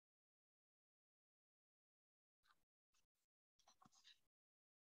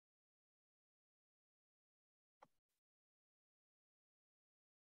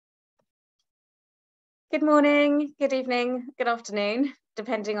Good morning, good evening, good afternoon,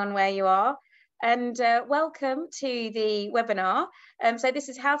 depending on where you are. And welcome to the webinar. So this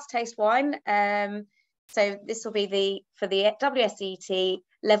is how to taste wine. So this will be for the WSET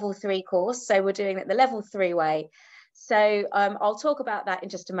Level 3 course. So we're doing it the Level 3 way. So I'll talk about that in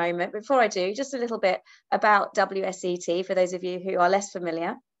just a moment. Before I do, just a little bit about WSET for those of you who are less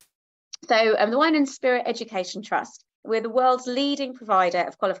familiar. So the Wine and Spirit Education Trust. We're the world's leading provider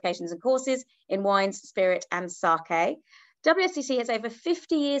of qualifications and courses in wines, spirit and sake. WSET has over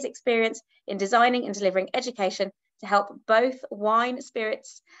 50 years experience in designing and delivering education to help both wine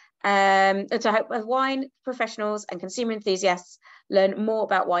spirits, to help wine professionals and consumer enthusiasts learn more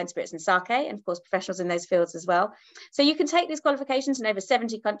about wine, spirits and sake, and of course professionals in those fields as well. So you can take these qualifications in over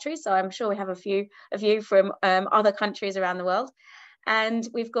 70 countries. So I'm sure we have a few of you from other countries around the world. And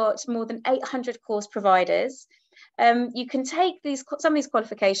we've got more than 800 course providers. You can take some of these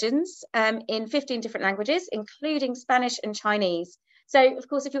qualifications in 15 different languages, including Spanish and Chinese. So, of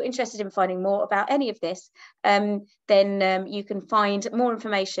course, if you're interested in finding more about any of this, then you can find more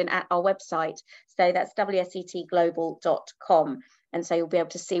information at our website. So that's wsetglobal.com. And so you'll be able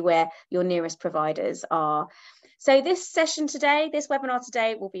to see where your nearest providers are. So this session today, this webinar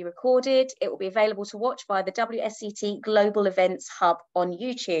today will be recorded. It will be available to watch via the WSET Global Events Hub on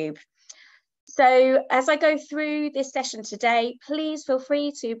YouTube. So as I go through this session today, please feel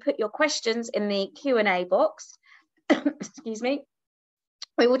free to put your questions in the Q&A box. Excuse me.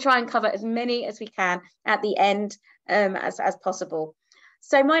 We will try and cover as many as we can at the end as possible.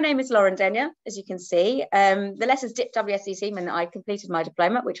 So my name is Lauren Denyer, as you can see. The letters DIP WSET meant that I completed my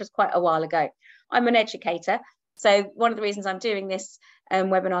diploma, which was quite a while ago. I'm an educator. So one of the reasons I'm doing this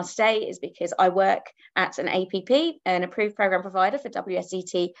webinar today is because I work at an APP, an approved program provider for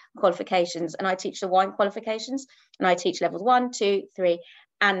WSET qualifications, and I teach the wine qualifications, and I teach levels 1, 2, 3,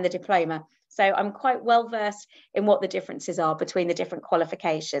 and the diploma. So I'm quite well versed in what the differences are between the different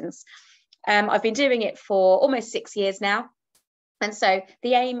qualifications. I've been doing it for almost 6 years now. And so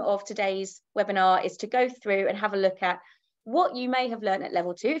the aim of today's webinar is to go through and have a look at what you may have learned at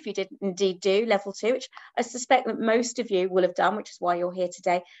level 2, if you did indeed do level 2, which I suspect that most of you will have done, which is why you're here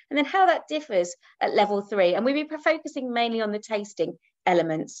today, and then how that differs at level 3. And we'll be focusing mainly on the tasting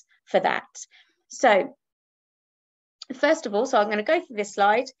elements for that. So first of all, so I'm going to go through this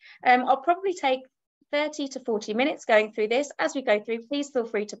slide. I'll probably take 30 to 40 minutes going through this. As we go through, please feel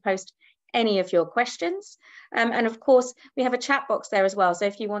free to post any of your questions. And of course, we have a chat box there as well. So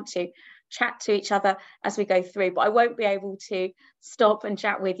if you want to chat to each other as we go through, but I won't be able to stop and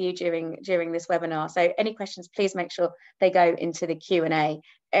chat with you during this webinar. So any questions, please make sure they go into the Q&A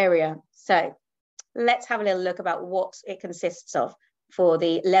area. So let's have a little look about what it consists of for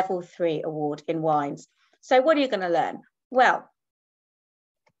the Level 3 award in wines. So what are you going to learn? Well,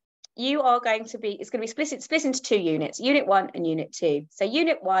 you are going to be, it's going to be split into 2 units, Unit 1 and Unit 2. So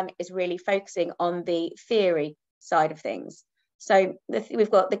Unit 1 is really focusing on the theory side of things. So we've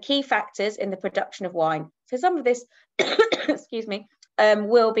got the key factors in the production of wine. So some of this, excuse me,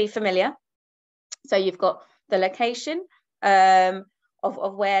 will be familiar. So you've got the location of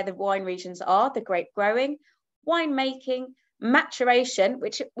where the wine regions are, the grape growing, wine making, maturation,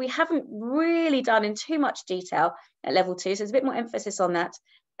 which we haven't really done in too much detail at level 2. So there's a bit more emphasis on that,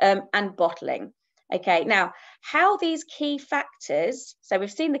 and bottling. Okay, now how these key factors, so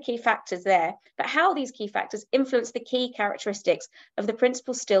we've seen the key factors there, but how these key factors influence the key characteristics of the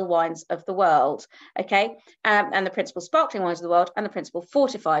principal still wines of the world, okay, and the principal sparkling wines of the world and the principal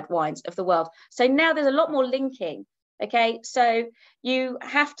fortified wines of the world. So now there's a lot more linking, okay, so you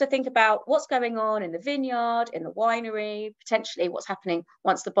have to think about what's going on in the vineyard, in the winery, potentially what's happening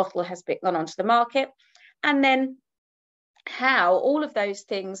once the bottle has gone onto the market, and then how all of those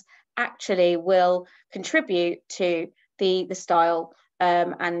things actually will contribute to the style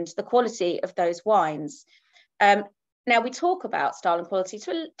and the quality of those wines. Now we talk about style and quality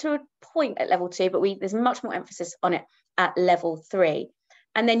to a point at level 2, but there's much more emphasis on it at level 3.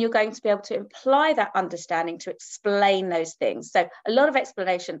 And then you're going to be able to apply that understanding to explain those things. So a lot of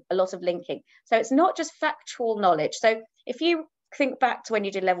explanation, a lot of linking. So it's not just factual knowledge. So if you think back to when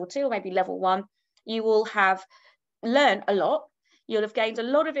you did level 2 or maybe level 1, you will have learned a lot. You'll have gained a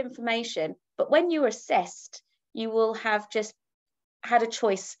lot of information, but when you're assessed, you will have just had a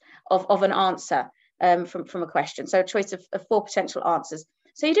choice of an answer from a question. So a choice of 4 potential answers.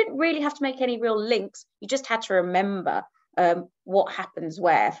 So you didn't really have to make any real links. You just had to remember what happens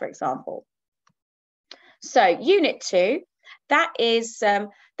where, for example. So Unit 2, that's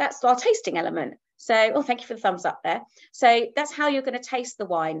our tasting element. So, oh, thank you for the thumbs up there. So that's how you're going to taste the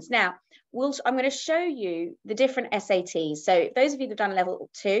wines. Now, I'm going to show you the different SATs. So those of you that have done level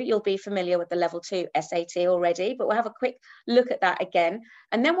 2, you'll be familiar with the level 2 SAT already, but we'll have a quick look at that again.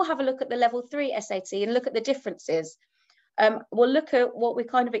 And then we'll have a look at the level 3 SAT and look at the differences. We'll look at what we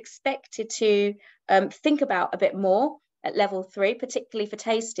kind of expected to think about a bit more at level 3, particularly for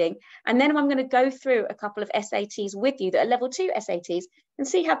tasting. And then I'm going to go through a couple of SATs with you that are level 2 SATs and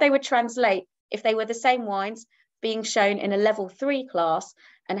see how they would translate if they were the same wines being shown in a level 3 class,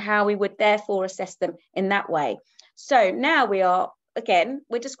 and how we would therefore assess them in that way. So now we're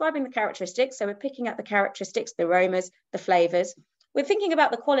describing the characteristics. So we're picking up the characteristics, the aromas, the flavors. We're thinking about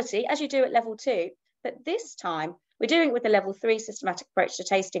the quality as you do at level 2, but this time we're doing it with the level 3 systematic approach to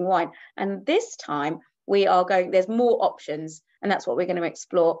tasting wine. And this time there's more options, and that's what we're going to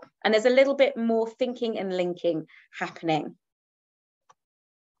explore. And there's a little bit more thinking and linking happening.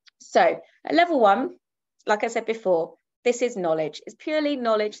 So at level 1, like I said before, this is knowledge. It's purely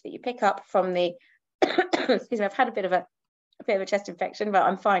knowledge that you pick up from the, excuse me, I've had a bit of a chest infection, but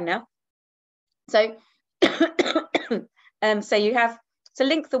I'm fine now. So, so you have to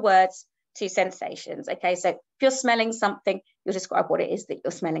link the words to sensations. Okay, so if you're smelling something, you'll describe what it is that you're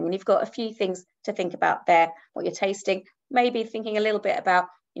smelling. And you've got a few things to think about there, what you're tasting, maybe thinking a little bit about,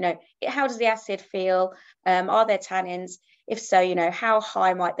 how does the acid feel? Are there tannins? If so, how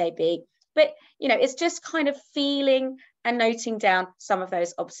high might they be? But, it's just kind of feeling and noting down some of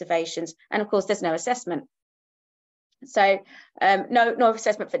those observations. And of course, there's no assessment. So no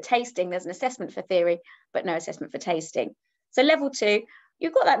assessment for tasting. There's an assessment for theory, but no assessment for tasting. So level 2,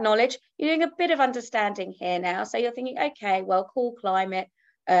 you've got that knowledge. You're doing a bit of understanding here now. So you're thinking, okay, well, cool climate.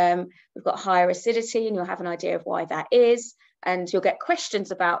 We've got higher acidity, and you'll have an idea of why that is. And you'll get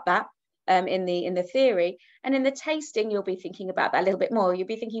questions about that in the theory. And in the tasting, you'll be thinking about that a little bit more. You'll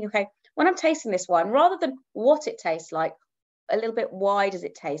be thinking, okay, when I'm tasting this wine, rather than what it tastes like, a little bit, why does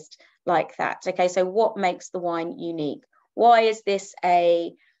it taste like that? Okay, so what makes the wine unique? Why is this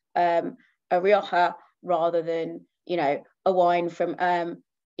a Rioja rather than, a wine from,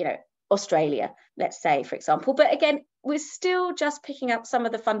 Australia, let's say, for example? But again, we're still just picking up some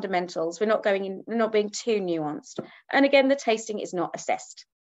of the fundamentals. We're not being too nuanced. And again, the tasting is not assessed.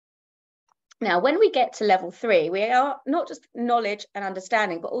 Now, when we get to level 3, we are not just knowledge and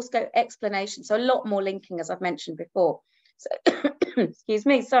understanding, but also explanation. So a lot more linking, as I've mentioned before. So, excuse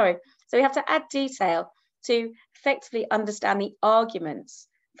me, sorry. So we have to add detail to effectively understand the arguments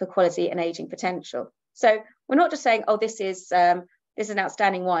for quality and aging potential. So we're not just saying, oh, this is an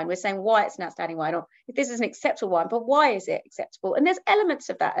outstanding wine. We're saying why it's an outstanding wine, or if this is an acceptable wine, but why is it acceptable? And there's elements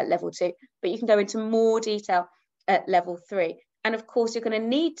of that at level 2, but you can go into more detail at level 3. And of course, you're going to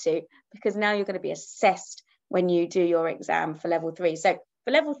need to, because now you're going to be assessed when you do your exam for level 3. So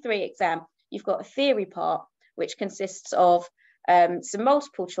for level 3 exam, you've got a theory part, which consists of some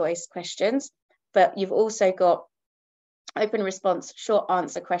multiple choice questions, but you've also got open response, short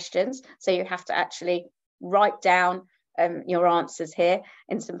answer questions. So you have to actually write down your answers here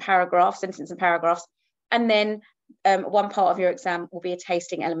in some paragraphs, sentence and paragraphs. And then one part of your exam will be a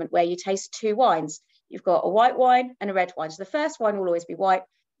tasting element where you taste 2 wines. You've got a white wine and a red wine. So the first wine will always be white,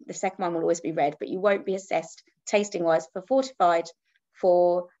 the second one will always be red, but you won't be assessed tasting wise for fortified,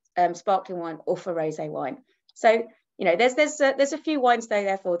 for sparkling wine, or for rosé wine. So there's a few wines though,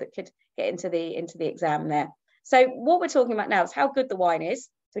 therefore, that could get into the exam there. So what we're talking about now is how good the wine is.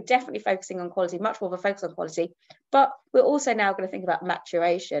 So we're definitely focusing on quality, much more of a focus on quality, but we're also now going to think about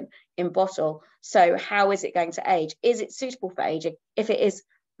maturation in bottle. So how is it going to age? Is it suitable for aging? If it is,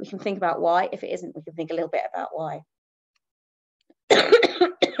 we can think about why. If it isn't, we can think a little bit about why.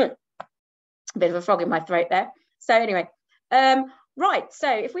 A bit of a frog in my throat there. So anyway, right.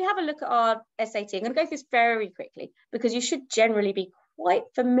 So if we have a look at our SAT, I'm going to go through this very quickly because you should generally be quite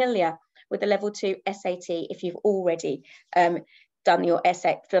familiar with the level 2 SAT if you've already done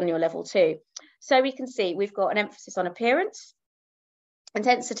your level 2. So we can see we've got an emphasis on appearance,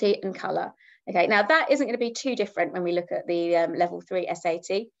 intensity, and colour. Okay, now that isn't going to be too different when we look at the level 3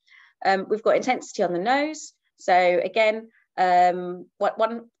 SAT. We've got intensity on the nose. So again, one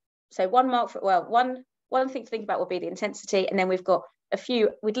thing to think about will be the intensity, and then we've got a few.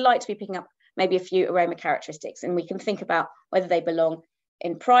 We'd like to be picking up maybe a few aroma characteristics, and we can think about whether they belong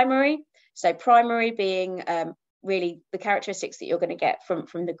in primary. So primary being really the characteristics that you're going to get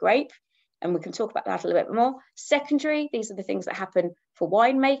from the grape. And we can talk about that a little bit more. Secondary, these are the things that happen for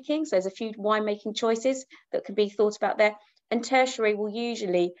winemaking. So there's a few winemaking choices that can be thought about there. And tertiary will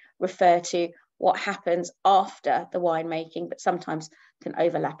usually refer to what happens after the winemaking, but sometimes can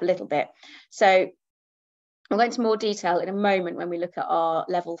overlap a little bit. So I'll go into more detail in a moment when we look at our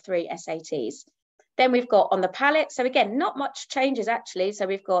level 3 SATs. Then we've got on the palate, so again, not much changes actually. So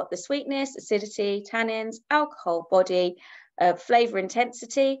we've got the sweetness, acidity, tannins, alcohol, body, flavour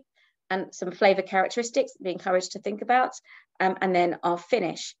intensity, and some flavour characteristics that we encourage to think about, and then our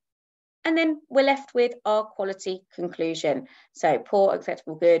finish. And then we're left with our quality conclusion. So poor,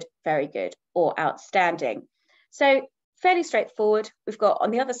 acceptable, good, very good, or outstanding. So fairly straightforward. We've got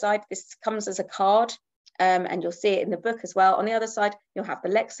on the other side, this comes as a card, and you'll see it in the book as well. On the other side, you'll have the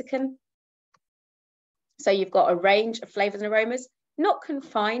lexicon. So you've got a range of flavours and aromas, not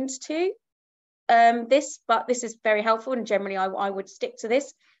confined to this, but this is very helpful, and generally I would stick to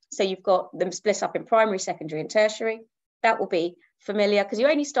this. So you've got them split up in primary, secondary and tertiary. That will be familiar because you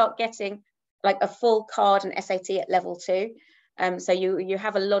only start getting like a full card and SAT at level 2. So you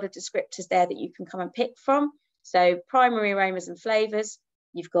have a lot of descriptors there that you can come and pick from. So primary aromas and flavours,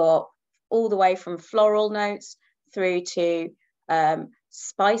 you've got all the way from floral notes through to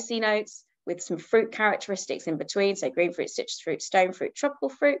spicy notes with some fruit characteristics in between. So green fruit, citrus fruit, stone fruit, tropical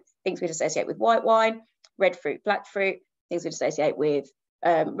fruit, things we'd associate with white wine, red fruit, black fruit, things we'd associate with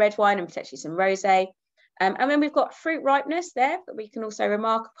red wine and potentially some rosé. And then we've got fruit ripeness there that we can also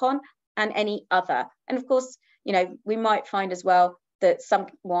remark upon, and any other. And of course, you know, we might find as well that some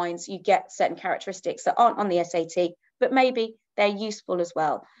wines you get certain characteristics that aren't on the SAT, but maybe they're useful as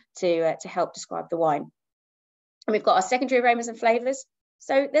well to help describe the wine. And we've got our secondary aromas and flavours.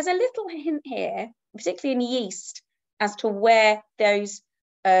 So there's a little hint here, particularly in yeast, as to where those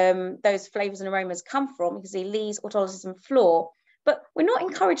flavours and aromas come from. You can see lees, autolysis and flor. But we're not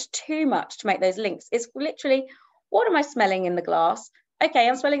encouraged too much to make those links. It's literally, what am I smelling in the glass? Okay,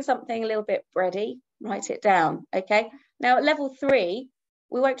 I'm smelling something a little bit bready, write it down, okay? Now at level 3,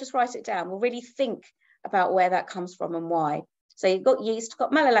 we won't just write it down, we'll really think about where that comes from and why. So you've got yeast,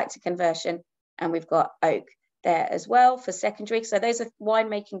 got malolactic conversion, and we've got oak there as well for secondary. So those are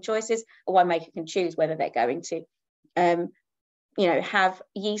winemaking choices. A winemaker can choose whether they're going to, you know, have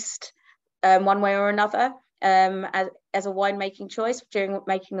yeast one way or another as a winemaking choice during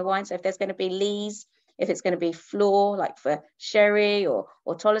making the wine. So if there's going to be lees, if it's going to be flor, like for sherry, or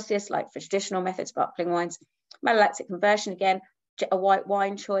autolysis, like for traditional method sparkling wines, malolactic conversion, again, a white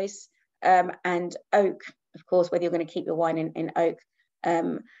wine choice, and oak, of course, whether you're going to keep your wine in oak,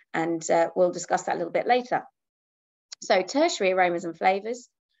 and we'll discuss that a little bit later. So tertiary aromas and flavours,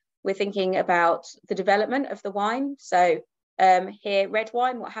 we're thinking about the development of the wine. So here, red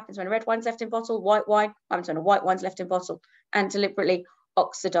wine, what happens when a red wine's left in bottle, white wine, what happens when a white wine's left in bottle, and deliberately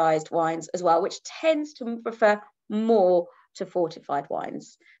oxidized wines as well, which tends to prefer more to fortified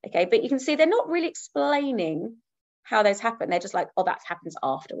wines. Okay, but you can see they're not really explaining how those happen. They're just like, oh, that happens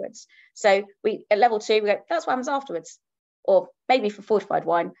afterwards. So we at level 2, we go, that's what happens afterwards, or maybe for fortified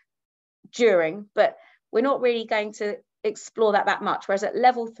wine during, but we're not really going to explore that much. Whereas at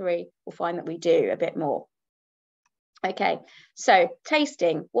level 3, we'll find that we do a bit more. Okay, so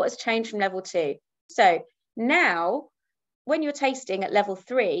tasting, what has changed from level 2? So now, when you're tasting at level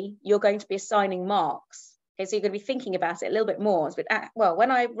 3, you're going to be assigning marks. Okay, so you're going to be thinking about it a little bit more. But well, when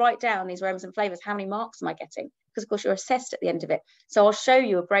I write down these aromas and flavours, how many marks am I getting? Because of course you're assessed at the end of it. So I'll show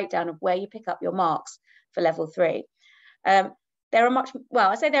you a breakdown of where you pick up your marks for level 3. There are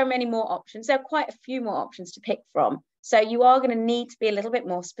I say there are many more options. There are quite a few more options to pick from. So you are going to need to be a little bit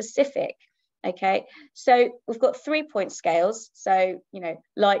more specific. Okay, so we've got 3-point scales. So, you know,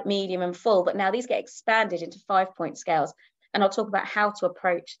 light, medium and full, but now these get expanded into 5-point scales. And I'll talk about how to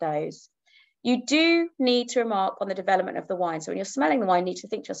approach those. You do need to remark on the development of the wine. So when you're smelling the wine, you need to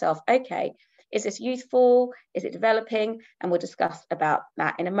think to yourself, okay, is this youthful? Is it developing? And we'll discuss about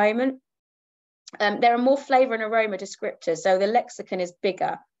that in a moment. There are more flavour and aroma descriptors. So the lexicon is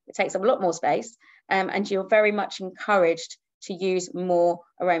bigger. It takes up a lot more space. And you're very much encouraged to use more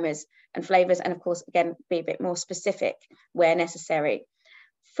aromas and flavours. And of course, again, be a bit more specific where necessary.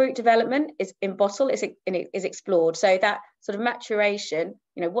 Fruit development is in bottle is explored. So that sort of maturation,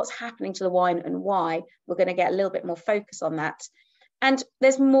 you know, what's happening to the wine and why, we're going to get a little bit more focus on that. And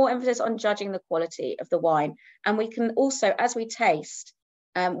there's more emphasis on judging the quality of the wine. And we can also, as we taste,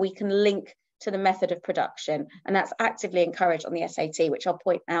 we can link to the method of production. And that's actively encouraged on the SAT, which I'll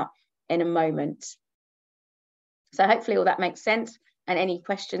point out in a moment. So hopefully all that makes sense. And any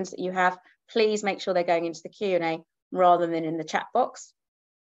questions that you have, please make sure they're going into the Q&A rather than in the chat box.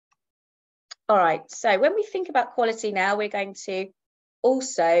 All right, so when we think about quality now, we're going to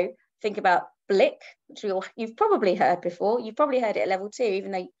also think about Blick, which you've probably heard before. You've probably heard it at level 2,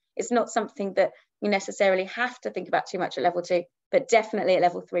 even though it's not something that you necessarily have to think about too much at level 2, but definitely at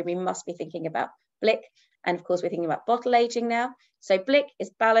level 3, we must be thinking about Blick. And of course, we're thinking about bottle aging now. So Blick is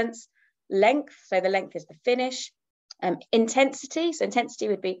balance, length, so the length is the finish, Intensity, so intensity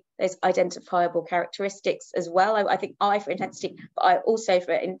would be those identifiable characteristics as well. I think I for intensity, but I also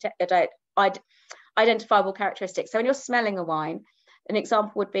for identifiable characteristics. So when you're smelling a wine, an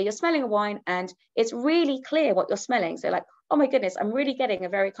example would be you're smelling a wine and it's really clear what you're smelling. So like, oh my goodness, I'm really getting a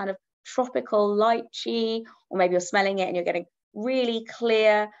very kind of tropical lychee, or maybe you're smelling it and you're getting really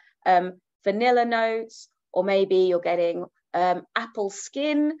clear vanilla notes, or maybe you're getting apple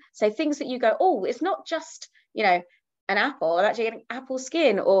skin. So things that you go, oh, it's not just, you know, an apple, I'm actually getting apple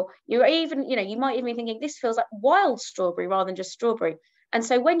skin. Or you're even, you know, you might even be thinking this feels like wild strawberry rather than just strawberry. And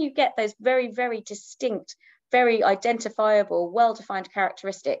so when you get those very, very distinct, very identifiable, well-defined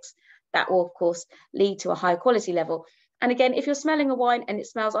characteristics, that will of course lead to a high quality level. And again, if you're smelling a wine and it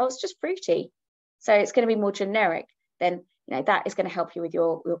smells, oh, it's just fruity, so it's going to be more generic, then you know that is going to help you with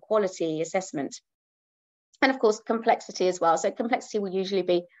your quality assessment. And of course, complexity as well. So complexity will usually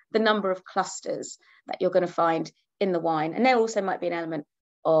be the number of clusters that you're going to find in the wine. And there also might be an element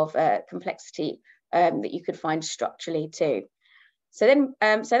of complexity that you could find structurally too. So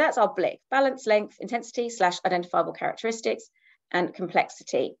then, so that's our BLIC: balance, length, intensity / identifiable characteristics, and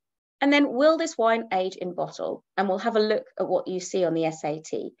complexity. And then, will this wine age in bottle? And we'll have a look at what you see on the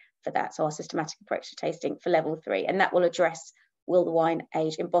SAT for that. So our systematic approach to tasting for level 3, and that will address, will the wine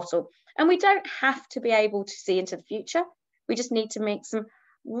age in bottle? And we don't have to be able to see into the future. We just need to make some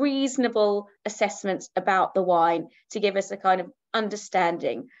reasonable assessments about the wine to give us a kind of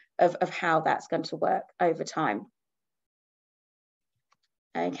understanding of how that's going to work over time.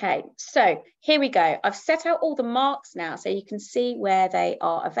 Okay, so here we go. I've set out all the marks now so you can see where they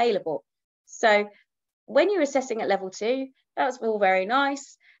are available. So when you're assessing at level 2, that was all very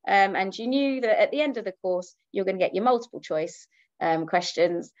nice. And you knew that at the end of the course, you're going to get your multiple choice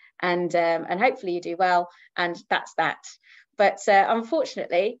questions, and hopefully you do well, and that's that. But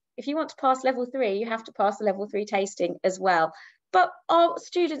unfortunately, if you want to pass level 3, you have to pass the level 3 tasting as well. But our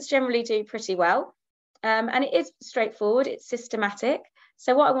students generally do pretty well. And it is straightforward, it's systematic.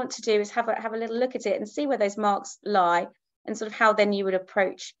 So what I want to do is have a little look at it and see where those marks lie, and sort of how then you would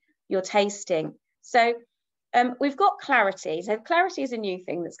approach your tasting. So we've got clarity. So clarity is a new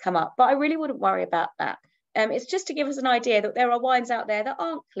thing that's come up, but I really wouldn't worry about that. It's just to give us an idea that there are wines out there that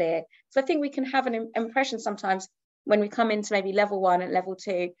aren't clear. So I think we can have an impression sometimes when we come into maybe level 1 and level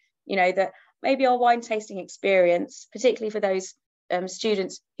 2, you know, that maybe our wine tasting experience, particularly for those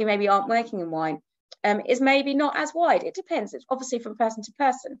students who maybe aren't working in wine, is maybe not as wide. It depends. It's obviously from person to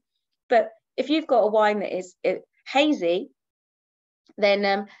person. But if you've got a wine that is hazy,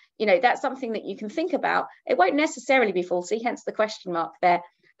 then you know, that's something that you can think about. It won't necessarily be faulty, hence the question mark there.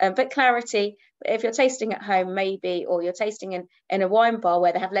 But clarity, if you're tasting at home maybe, or you're tasting in a wine bar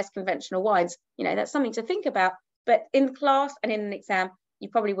where they have less conventional wines, you know, that's something to think about. But in class and in an exam, you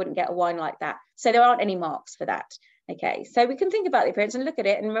probably wouldn't get a wine like that. So there aren't any marks for that. Okay, so we can think about the appearance and look at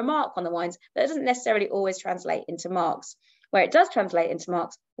it and remark on the wines. That doesn't necessarily always translate into marks. Where it does translate into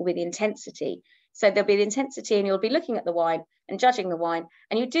marks will be the intensity. So there'll be the intensity, and you'll be looking at the wine and judging the wine.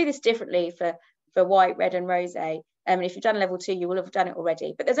 And you do this differently for white, red, and rosé. And if you've done level 2, you will have done it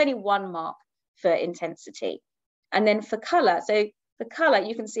already. But there's only one mark for intensity. And then for colour, so for colour,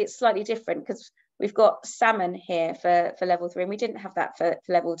 you can see it's slightly different because we've got salmon here for level 3, and we didn't have that for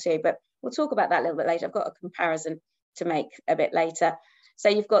level 2. But we'll talk about that a little bit later. I've got a comparison to make a bit later. So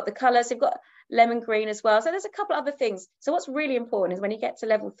you've got the colours, you've got lemon green as well. So there's a couple of other things. So what's really important is when you get to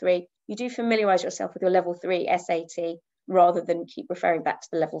level 3, you do familiarise yourself with your level 3 SAT rather than keep referring back to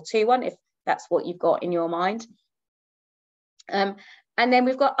the level 2 one, if that's what you've got in your mind. And then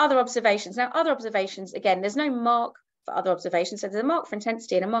we've got other observations. Now, other observations, again, there's no mark for other observations. So there's a mark for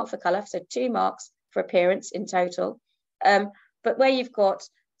intensity and a mark for colour. So 2 marks for appearance in total. But where you've got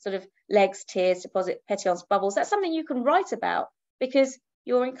sort of legs, tears, deposit, pétillance, bubbles, that's something you can write about, because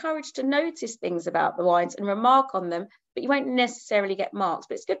you're encouraged to notice things about the wines and remark on them, but you won't necessarily get marks.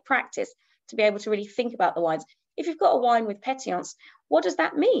 But it's good practice to be able to really think about the wines. If you've got a wine with pétillance, what does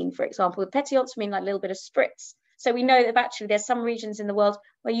that mean? For example, pétillance mean like a little bit of spritz. So we know that actually there's some regions in the world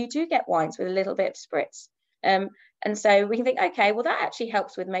where you do get wines with a little bit of spritz. And so we can think, okay, well, that actually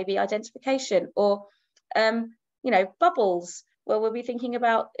helps with maybe identification, or, you know, bubbles. Well, we'll be thinking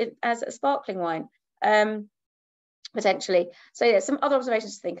about it as a sparkling wine, potentially. So yeah, some other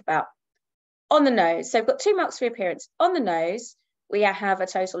observations to think about. On the nose, so we've got 2 marks for appearance. On the nose, we have a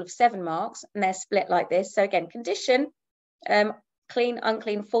total of 7 marks, and they're split like this. So again, condition, clean,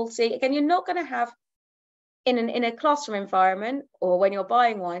 unclean, faulty. Again, you're not going to have in a classroom environment, or when you're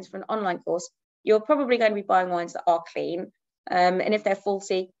buying wines for an online course, you're probably going to be buying wines that are clean. And if they're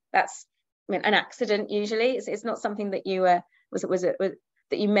faulty, that's, I mean, an accident usually. It's not something that you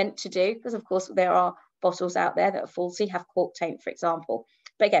that you meant to do, because of course there are bottles out there that are faulty, have cork taint, for example.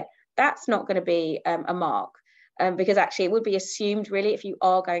 But again, that's not going to be a mark, because actually it would be assumed really, if you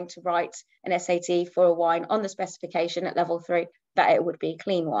are going to write an SAT for a wine on the specification at level 3, that it would be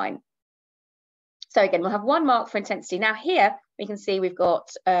clean wine. So again, we'll have 1 mark for intensity. Now here we can see we've got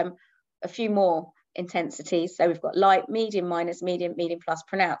a few more intensities. So we've got light, medium, minus, medium, medium plus,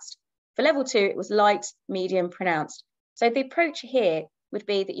 pronounced. For level 2, it was light, medium, pronounced. So the approach here would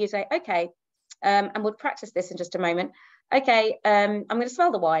be that you say, okay, and we'll practice this in just a moment. Okay, I'm going to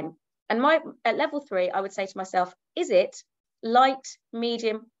smell the wine. And at level 3, I would say to myself, is it light,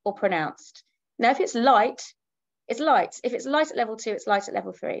 medium, or pronounced? Now, if it's light, it's light. If it's light at level 2, it's light at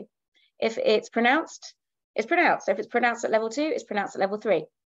level 3. If it's pronounced, it's pronounced. So if it's pronounced at level 2, it's pronounced at level 3.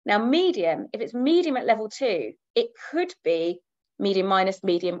 Now, medium, if it's medium at level 2, it could be medium minus,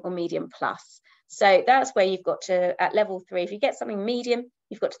 medium, or medium plus. So that's where you've got to, at level 3, if you get something medium,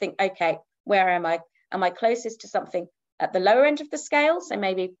 you've got to think, okay, where am I? Am I closest to something at the lower end of the scale? So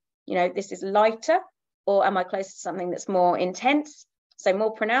maybe, you know, this is lighter, or am I close to something that's more intense, so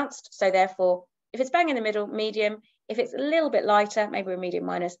more pronounced? So therefore, if it's bang in the middle, medium. If it's a little bit lighter, maybe we're medium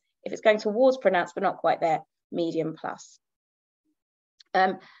minus. If it's going towards pronounced but not quite there, medium plus.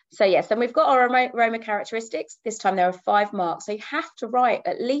 So yes, then we've got our aroma characteristics. This time there are 5 marks. So you have to write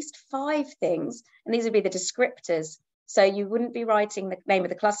at least 5 things, and these would be the descriptors. So you wouldn't be writing the name of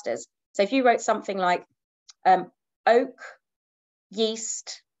the clusters. So if you wrote something like oak,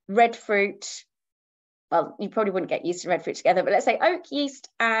 yeast, red fruit, well, you probably wouldn't get yeast and red fruit together, but let's say oak, yeast,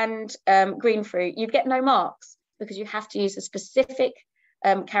 and green fruit, you'd get no marks because you have to use the specific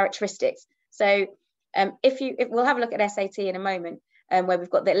characteristics. So we'll have a look at SAT in a moment, where we've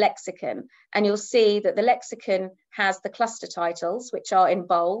got the lexicon, and you'll see that the lexicon has the cluster titles, which are in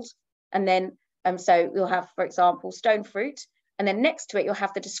bold, and then so you'll have, for example, stone fruit, and then next to it you'll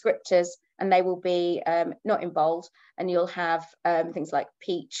have the descriptors, and they will be not in bold, and you'll have things like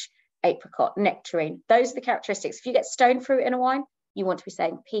peach, apricot, nectarine. Those are the characteristics. If you get stone fruit in a wine, you want to be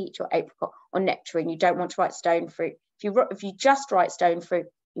saying peach or apricot or nectarine. You don't want to write stone fruit. If you just write stone fruit,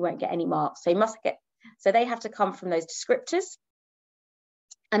 you won't get any marks. So they have to come from those descriptors.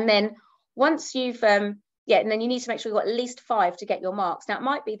 And then once you've and then you need to make sure you've got at least 5 to get your marks. Now it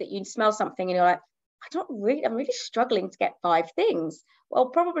might be that you smell something and you're like, I'm really struggling to get 5 things. Well,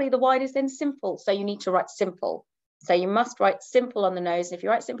 probably the wine is then simple, so you need to write simple. So you must write simple on the nose. And if you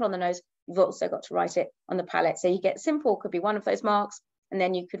write simple on the nose, you've also got to write it on the palate. So you get simple could be one of those marks, and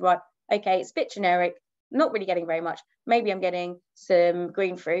then you could write, okay, it's a bit generic, not really getting very much. Maybe I'm getting some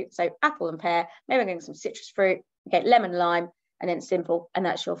green fruit, so apple and pear. Maybe I'm getting some citrus fruit. Okay, lemon, lime, and then simple, and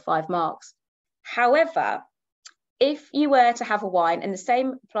that's your 5 marks. However, if you were to have a wine, and the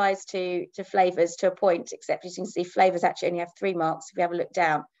same applies to flavours to a point, except as you can see, flavours actually only have 3 marks if you have a look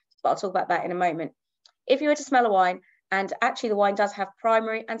down, but I'll talk about that in a moment. If you were to smell a wine, and actually the wine does have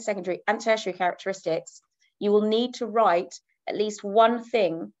primary and secondary and tertiary characteristics, you will need to write at least one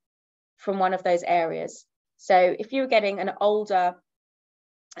thing from one of those areas. So if you were getting an older,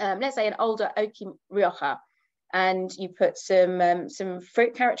 let's say an older oaky Rioja, and you put some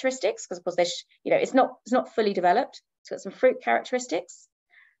fruit characteristics, because of course there's, it's not fully developed. It's got some fruit characteristics,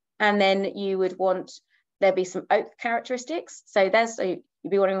 and then you would want there'd be some oak characteristics. So you'd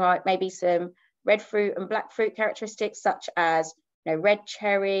be wanting to write maybe some red fruit and black fruit characteristics, such as red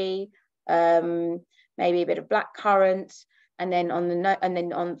cherry, maybe a bit of black currant, and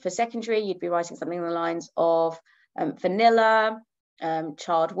then for secondary you'd be writing something along the lines of vanilla,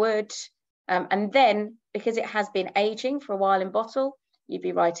 charred wood. And then, because it has been aging for a while in bottle, you'd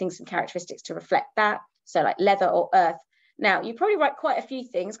be writing some characteristics to reflect that. So like leather or earth. Now, you probably write quite a few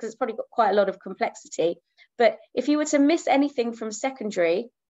things because it's probably got quite a lot of complexity. But if you were to miss anything from secondary,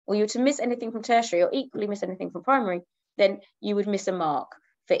 or you were to miss anything from tertiary, or equally miss anything from primary, then you would miss a mark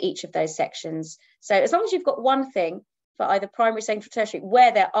for each of those sections. So as long as you've got one thing for either primary, secondary, tertiary,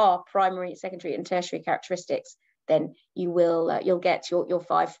 where there are primary, secondary, and tertiary characteristics, then you'll get your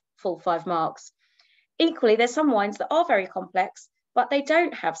full 5 marks. Equally, there's some wines that are very complex, but they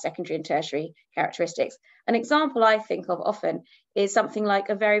don't have secondary and tertiary characteristics. An example I think of often is something like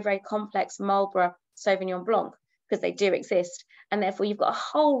a very, very complex Marlborough Sauvignon Blanc, because they do exist. And therefore, you've got a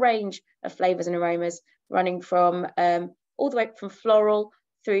whole range of flavours and aromas running from all the way from floral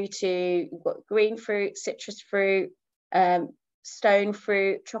through to, you've got green fruit, citrus fruit, stone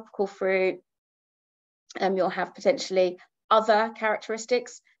fruit, tropical fruit. You'll have potentially other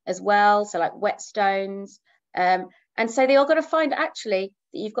characteristics as well, so like whetstones. And so they are going to find actually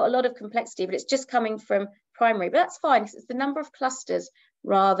that you've got a lot of complexity, but it's just coming from primary. But that's fine, because it's the number of clusters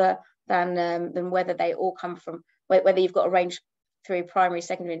rather than whether they all come from, whether you've got a range through primary,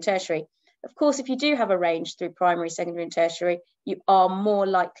 secondary, and tertiary. Of course, if you do have a range through primary, secondary and tertiary, you are more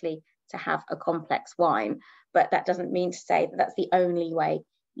likely to have a complex wine, but that doesn't mean to say that that's the only way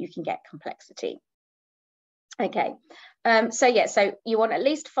you can get complexity. Okay, so you want at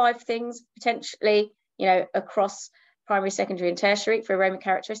least 5 things potentially, across primary, secondary and tertiary for aroma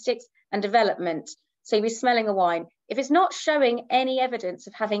characteristics and development. So you'll be smelling a wine. If it's not showing any evidence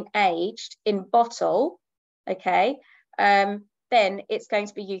of having aged in bottle, okay, then it's going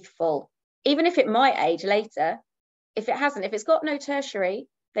to be youthful. Even if it might age later, if it hasn't, if it's got no tertiary,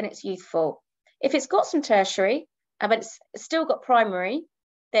 then it's youthful. If it's got some tertiary, but it's still got primary,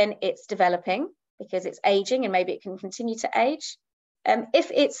 then it's developing because it's aging and maybe it can continue to age.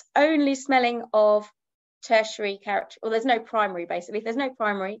 If it's only smelling of tertiary character, well, there's no primary basically. If there's no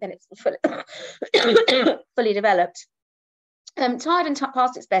primary, then it's fully developed. Tired and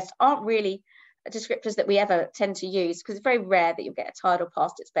past its best aren't really descriptors that we ever tend to use because it's very rare that you'll get a tired or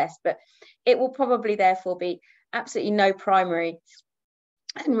past its best, but it will probably therefore be absolutely no primary,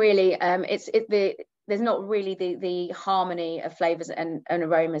 and really there's not really the harmony of flavors and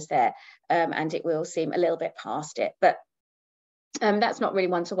aromas there, and it will seem a little bit past it, but that's not really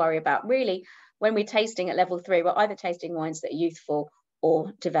one to worry about. Really, when we're tasting at level 3, we're either tasting wines that are youthful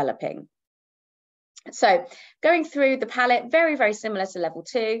or developing. So going through the palette, very, very similar to level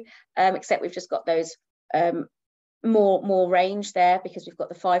 2, except we've just got those more range there because we've got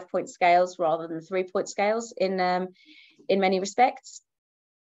the 5-point scales rather than the 3-point scales in many respects.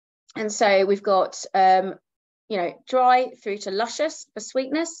 And so we've got dry through to luscious for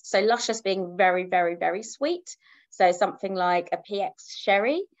sweetness. So luscious being very, very, very sweet. So something like a PX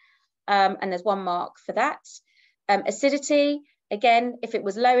sherry, and there's 1 mark for that. Acidity. Again, if it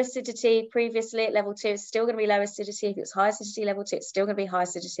was low acidity previously at level 2, it's still going to be low acidity. If it's high acidity level 2, it's still going to be high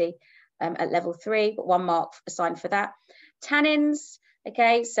acidity at level 3, but 1 mark assigned for that. Tannins,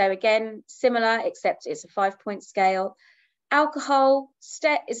 okay, so again, similar, except it's a 5-point scale. Alcohol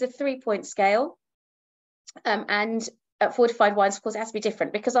is a 3-point scale. And at fortified wines, of course, it has to be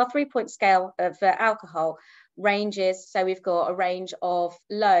different because our 3-point scale of alcohol ranges. So we've got a range of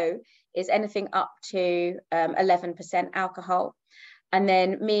low is anything up to 11% alcohol. And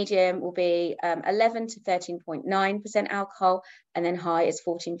then medium will be 11 to 13.9% alcohol, and then high is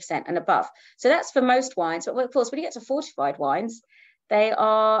 14% and above. So that's for most wines. But of course, when you get to fortified wines, they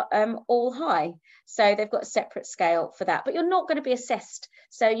are all high. So they've got a separate scale for that, but you're not going to be assessed.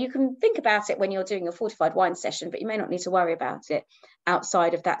 So you can think about it when you're doing a fortified wine session, but you may not need to worry about it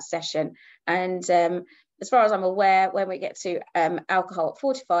outside of that session. And as far as I'm aware, when we get to alcohol at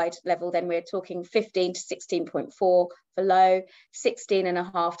fortified level, then we're talking 15 to 16.4 for low,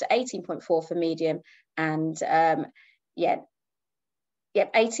 16.5 to 18.4 for medium, and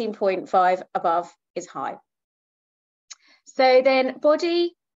 18.5 above is high. So then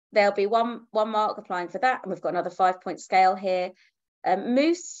body, there'll be one mark applying for that, and we've got another 5-point scale here.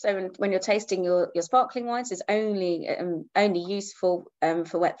 Mousse, so when you're tasting your sparkling wines, is only useful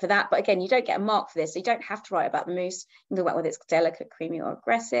for that. But again, you don't get a mark for this, so you don't have to write about the mousse. You can talk about whether it's delicate, creamy, or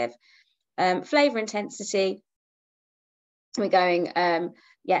aggressive. Flavor intensity, we're going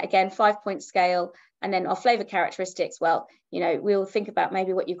again 5-point scale, and then our flavor characteristics. Well, we'll think about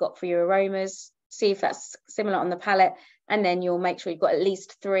maybe what you've got for your aromas, see if that's similar on the palette, and then you'll make sure you've got at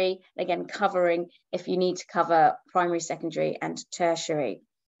least 3, again, covering if you need to cover primary, secondary, and tertiary.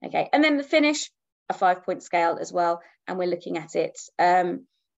 Okay, and then the finish, a 5-point scale as well, and we're looking at it, the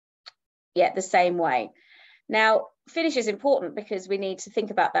same way. Now, finish is important because we need to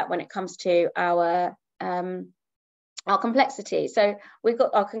think about that when it comes to our complexity. So we've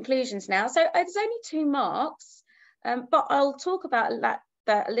got our conclusions now. So there's only 2 marks, but I'll talk about that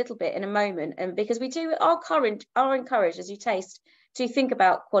a little bit in a moment, and because we are encouraged as you taste to think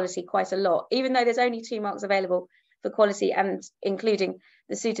about quality quite a lot, even though there's only 2 marks available for quality and including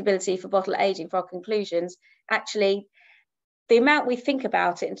the suitability for bottle aging for our conclusions. Actually, the amount we think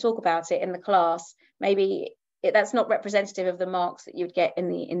about it and talk about it in the class, maybe that's not representative of the marks that you would get in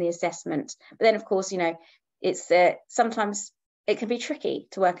the assessment. But then of course, it's sometimes it can be tricky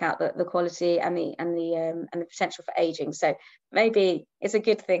to work out the quality and the potential for aging. So maybe it's a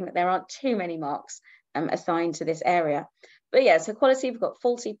good thing that there aren't too many marks assigned to this area. But yeah, so quality, we've got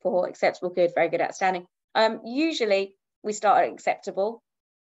faulty, poor, acceptable, good, very good, outstanding. Usually we start at acceptable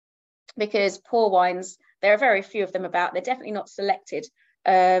because poor wines, there are very few of them about. They're definitely not selected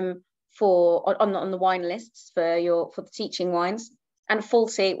on the wine lists for the teaching wines. And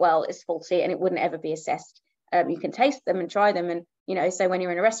faulty, well, it's faulty and it wouldn't ever be assessed. You can taste them and try them, and so when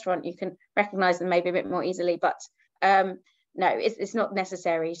you're in a restaurant you can recognize them maybe a bit more easily, but no, it's not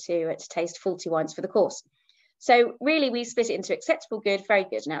necessary to taste faulty wines for the course. So really we split it into acceptable, good, very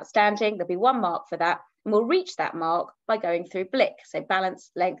good, and outstanding. There'll be 1 mark for that, and we'll reach that mark by going through BLIC, so balance,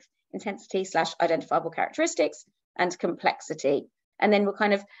 length, intensity / identifiable characteristics, and complexity. And then we'll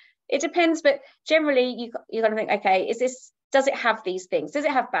kind of, it depends, but generally you're going to think, okay, does it have these things? Does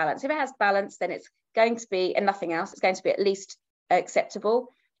it have balance? If it has balance, then it's going to be, and nothing else, it's going to be at least acceptable.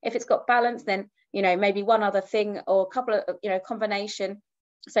 If it's got balance, then, you know, maybe one other thing or a couple of, you know, combination.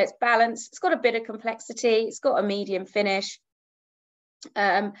 So it's balanced, it's got a bit of complexity, it's got a medium finish,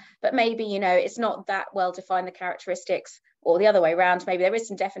 but maybe, you know, it's not that well defined, the characteristics, or the other way around, maybe there is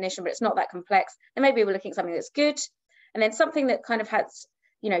some definition, but it's not that complex. Then maybe we're looking at something that's good, and then something that kind of has,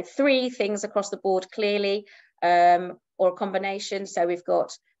 you know, 3 things across the board clearly, or a combination. So we've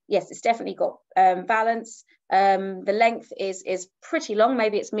got, yes, it's definitely got balance. The length is pretty long,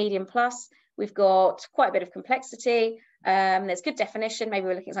 maybe it's medium plus. We've got quite a bit of complexity. There's good definition. Maybe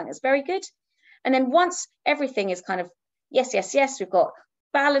we're looking at something that's very good. And then once everything is kind of yes, yes, yes, we've got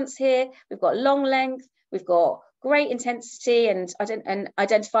balance here. We've got long length. We've got great intensity and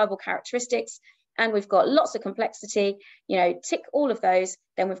identifiable characteristics. And we've got lots of complexity. You know, tick all of those,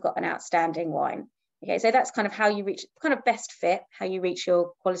 then we've got an outstanding wine. Okay, so that's kind of how you reach, kind of best fit, how you reach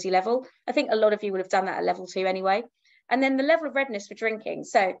your quality level. I think a lot of you would have done that at level 2 anyway. And then the level of readiness for drinking.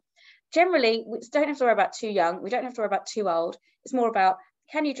 So generally, we don't have to worry about too young. We don't have to worry about too old. It's more about,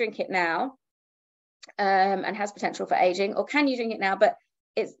 can you drink it now and has potential for aging, or can you drink it now, but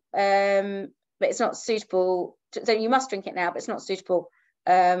it's not suitable. So you must drink it now, but it's not suitable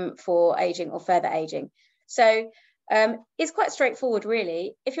for aging or further aging. So it's quite straightforward,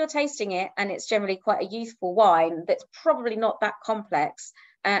 really. If you're tasting it and it's generally quite a youthful wine that's probably not that complex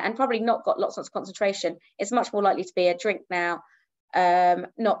and probably not got lots of concentration, it's much more likely to be a drink now,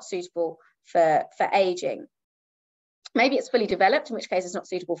 not suitable for aging. Maybe it's fully developed, in which case it's not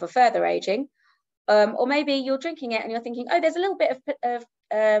suitable for further aging. Or maybe you're drinking it and you're thinking, oh, there's a little bit of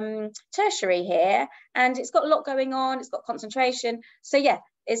tertiary here, and it's got a lot going on, it's got concentration. So yeah,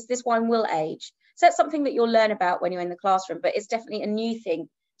 this wine will age. So that's something that you'll learn about when you're in the classroom, but it's definitely a new thing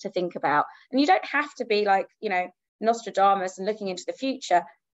to think about. And you don't have to be like, you know, Nostradamus and looking into the future.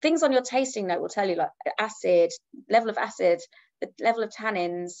 Things on your tasting note will tell you, like acid, level of acid, the level of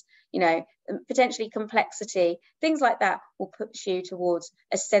tannins, you know, potentially complexity, things like that will push you towards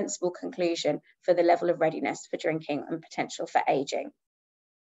a sensible conclusion for the level of readiness for drinking and potential for aging.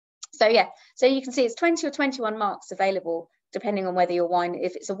 So yeah, so you can see it's 20 or 21 marks available, depending on whether your wine,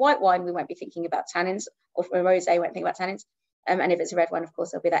 if it's a white wine, we won't be thinking about tannins, or for a rosé, we won't think about tannins. And if it's a red one, of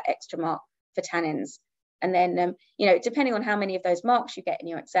course, there'll be that extra mark for tannins. And then, you know, depending on how many of those marks you get in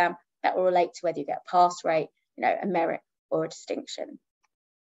your exam, that will relate to whether you get a pass rate, you know, a merit or a distinction.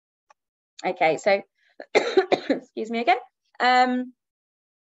 Okay, so excuse me again.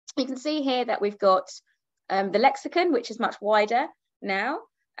 You can see here that we've got the lexicon, which is much wider now.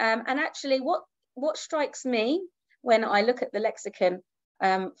 And actually what strikes me when I look at the lexicon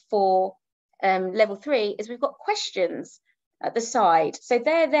for level 3 is we've got questions at the side. So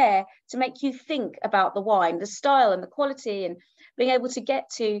they're there to make you think about the wine, the style and the quality, and being able to get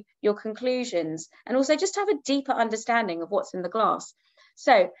to your conclusions, and also just have a deeper understanding of what's in the glass.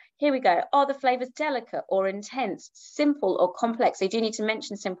 So here we go. Are the flavors delicate or intense, simple or complex? So you do need to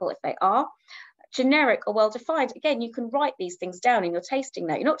mention simple if they are. Generic or well-defined. Again, you can write these things down in your tasting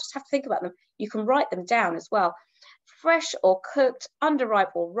note. You not just have to think about them, you can write them down as well. Fresh or cooked, underripe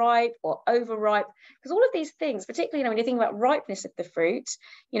or ripe or overripe, because all of these things, particularly, you know, when you think about ripeness of the fruit,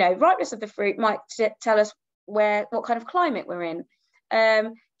 you know, ripeness of the fruit might tell us what kind of climate we're in.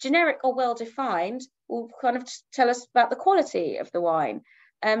 Generic or well-defined will kind of tell us about the quality of the wine.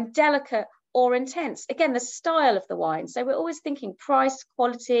 Delicate or intense, again, the style of the wine. So we're always thinking price,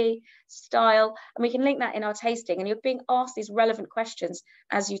 quality, style, and we can link that in our tasting, and you're being asked these relevant questions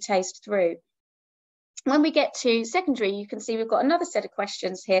as you taste through. When we get to secondary, you can see we've got another set of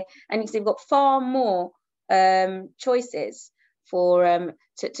questions here, and you can see we've got far more choices for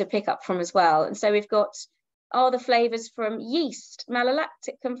to pick up from as well. And so we've got, are the flavors from yeast,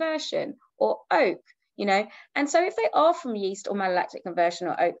 malolactic conversion, or oak, you know? And so if they are from yeast or malolactic conversion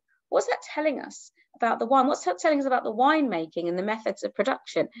or oak, what's that telling us about the wine? What's that telling us about the winemaking and the methods of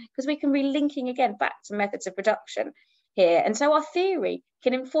production? Because we can be linking again back to methods of production here. And so our theory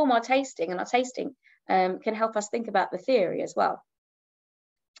can inform our tasting, and our tasting can help us think about the theory as well.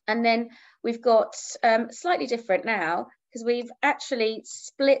 And then we've got slightly different now, because we've actually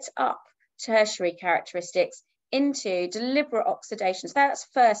split up tertiary characteristics into deliberate oxidation. So that's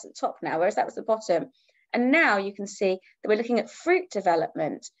first at the top now, whereas that was the bottom. And now you can see that we're looking at fruit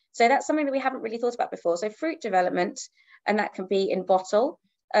development. So that's something that we haven't really thought about before. So fruit development, and that can be in bottle.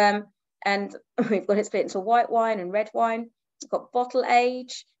 and we've got it split into white wine and red wine. We've got bottle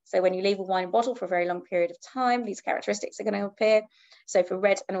age. So when you leave a wine bottle for a very long period of time, these characteristics are going to appear. So for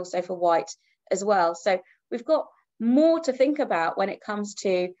red and also for white as well. So we've got more to think about when it comes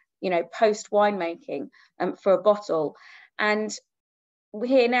to, you know, post winemaking for a bottle. And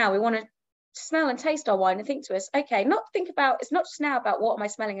here now we want to smell and taste our wine and think to us, okay, it's not just now about what am I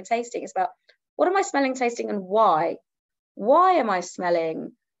smelling and tasting, it's about what am I smelling, tasting, and why? Why am I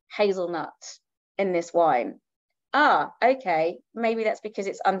smelling hazelnut in this wine? Okay, maybe that's because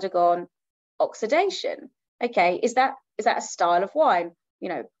it's undergone oxidation. Okay, is that a style of wine? You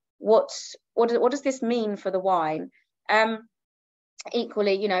know, what does this mean for the wine?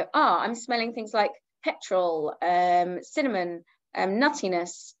 Equally, you know, I'm smelling things like petrol, cinnamon,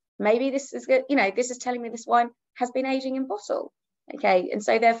 nuttiness. Maybe this is, you know, this is telling me this wine has been aging in bottle. Okay, and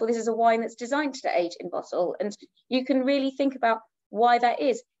so therefore this is a wine that's designed to age in bottle, and you can really think about why that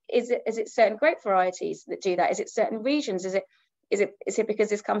is. Is it certain grape varieties that do that? Is it certain regions? Is it because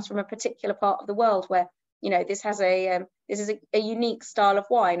this comes from a particular part of the world where, you know, this is a unique style of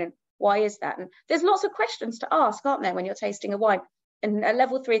wine, and why is that? And there's lots of questions to ask, aren't there, when you're tasting a wine? And at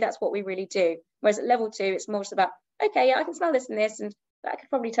level 3, that's what we really do. Whereas at level 2, it's more just about, okay, yeah, I can smell this and this, and that could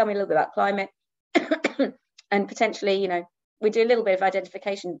probably tell me a little bit about climate. And potentially, you know, we do a little bit of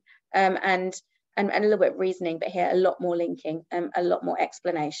identification and a little bit of reasoning, but here a lot more linking, a lot more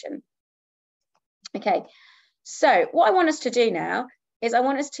explanation. Okay, so what I want us to do now is I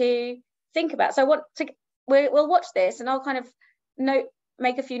want us to think about, we'll watch this and I'll kind of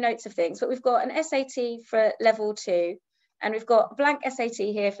make a few notes of things, but we've got an SAT for level 2, and we've got blank SAT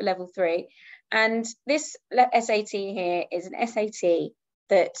here for level 3. And this SAT here is an SAT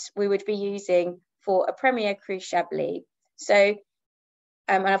that we would be using for a Premier Cru Chablis. So,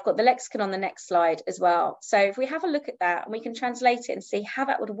 and I've got the lexicon on the next slide as well. So if we have a look at that, and we can translate it and see how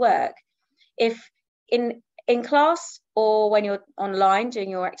that would work if in class or when you're online doing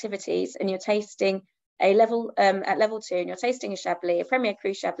your activities and you're tasting a level at level 2 and you're tasting a Chablis, a Premier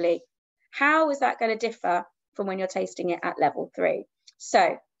Cru Chablis, how is that going to differ from when you're tasting it at level 3?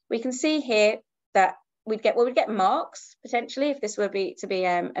 So we can see here that we'd get marks potentially if this were to be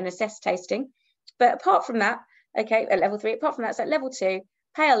an assessed tasting. But apart from that, okay, at level 3, apart from that, so at level 2,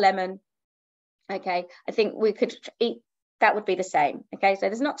 pale lemon, okay, I think we could eat, that would be the same, okay, so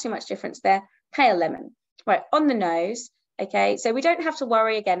there's not too much difference there. Pale lemon, right, on the nose, okay, so we don't have to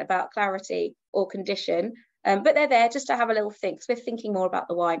worry again about clarity or condition, but they're there just to have a little think, so we're thinking more about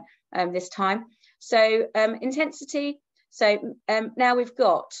the wine this time. So intensity, so now we've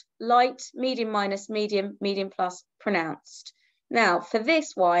got light, medium minus, medium, medium plus, pronounced. Now for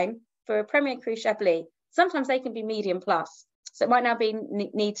this wine, for a Premier Cru Chablis, sometimes they can be medium plus. So it might now be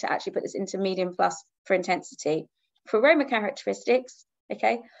need to actually put this into medium plus for intensity. For aroma characteristics,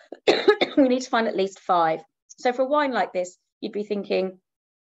 okay, we need to find at least 5. So for a wine like this, you'd be thinking,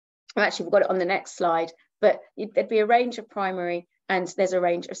 well, actually we've got it on the next slide, but there'd be a range of primary and there's a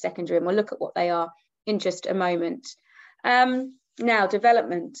range of secondary, and we'll look at what they are in just a moment. Now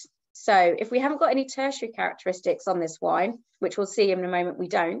development. So if we haven't got any tertiary characteristics on this wine, which we'll see in a moment we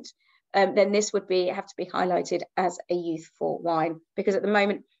don't, then this would have to be highlighted as a youthful wine, because at the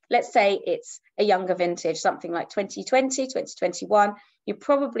moment, let's say it's a younger vintage, something like 2020, 2021, you're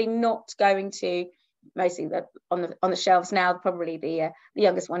probably not going to, mostly on the shelves now, probably the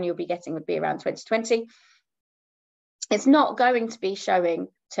youngest one you'll be getting would be around 2020. It's not going to be showing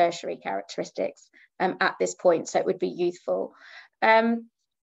tertiary characteristics at this point, so it would be youthful. So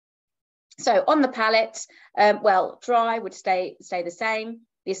on the palate, well, dry would stay the same.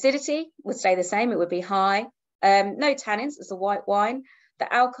 The acidity would stay the same, it would be high. No tannins, it's a white wine.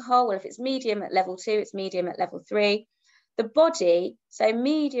 The alcohol, well, if it's medium at level 2, it's medium at level 3. The body, so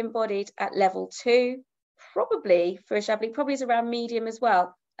medium bodied at level 2, probably for a Chablis, probably is around medium as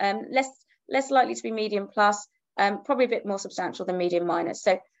well. Less likely to be medium plus, probably a bit more substantial than medium minus.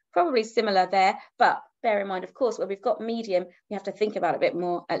 So probably similar there, but bear in mind, of course, where we've got medium, we have to think about it a bit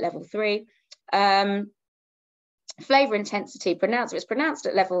more at level 3. Flavor intensity, pronounced, if it's pronounced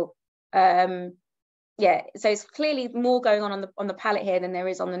at level, yeah, so it's clearly more going on the palate here than there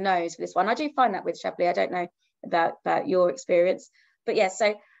is on the nose for this one. I do find that with Chablis. I don't know about your experience, but yeah,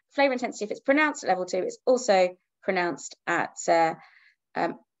 so flavor intensity, if it's pronounced at level 2, it's also pronounced at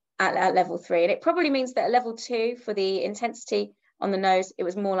level 3, and it probably means that at level 2 for the intensity on the nose, it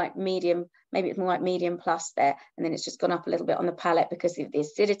was more like medium, maybe it's more like medium plus there, and then it's just gone up a little bit on the palate because of the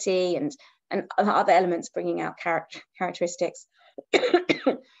acidity and other elements bringing out characteristics.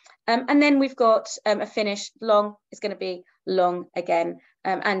 And then we've got a finish. Long is going to be long again,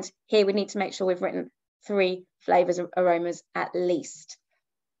 and here we need to make sure we've written 3 flavors of aromas at least.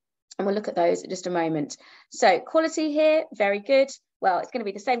 And we'll look at those in just a moment. So quality here, very good. Well, it's going to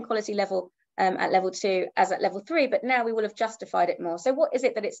be the same quality level at level 2 as at level 3, but now we will have justified it more. So what is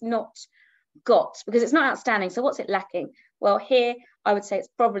it that it's not got? Because it's not outstanding. So what's it lacking? Well, here I would say it's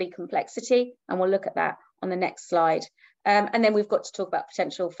probably complexity, and we'll look at that on the next slide. And then we've got to talk about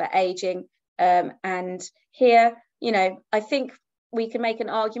potential for aging. And here, you know, I think we can make an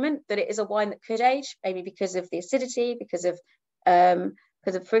argument that it is a wine that could age, maybe because of the acidity, because of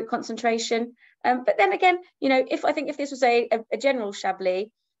fruit concentration. But then again, you know, if this was a general Chablis,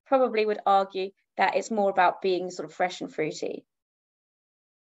 probably would argue that it's more about being sort of fresh and fruity.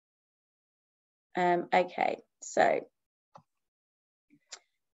 Okay, so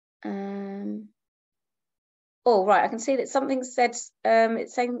oh right, I can see that something said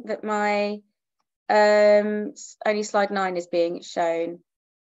it's saying that my only slide 9 is being shown.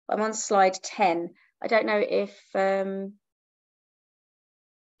 I'm on slide 10. I don't know if there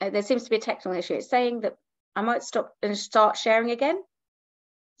seems to be a technical issue. It's saying that I might stop and start sharing again.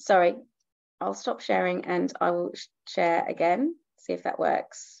 Sorry, I'll stop sharing and I will share again, see if that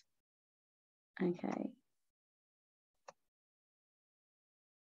works. Okay.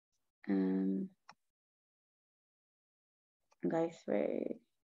 Go through.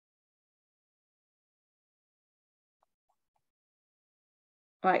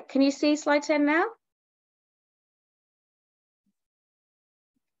 Right, can you see slide 10 now?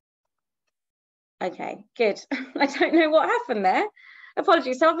 Okay, good. I don't know what happened there.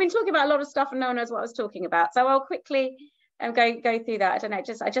 Apologies. So I've been talking about a lot of stuff and no one knows what I was talking about. So I'll quickly go through that. I don't know.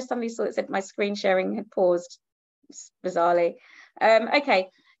 I just suddenly saw it said my screen sharing had paused bizarrely. Okay,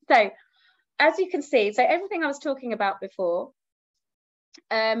 so as you can see, so everything I was talking about before,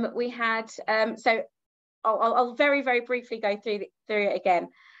 we had. So I'll very, very briefly go through it again.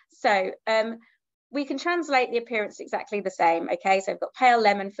 So we can translate the appearance exactly the same. Okay, so we've got pale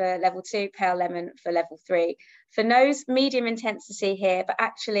lemon for level 2, pale lemon for level 3. For nose, medium intensity here, but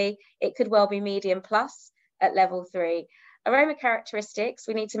actually it could well be medium plus at level 3. Aroma characteristics,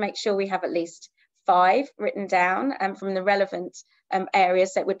 we need to make sure we have at least 5 written down from the relevant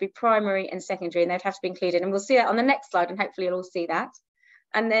areas. So it would be primary and secondary, and they'd have to be included. And we'll see that on the next slide, and hopefully you'll all see that.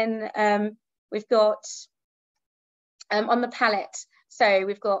 And then we've got on the palate, so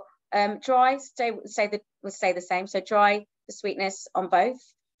we've got dry, we'll say the same. So dry, the sweetness on both.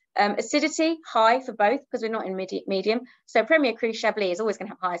 Acidity, high for both, because we're not in medium. So Premier Cru Chablis is always going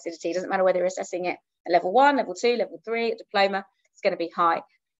to have high acidity. It doesn't matter whether you're assessing it at level 1, level 2, level 3, at diploma, it's going to be high.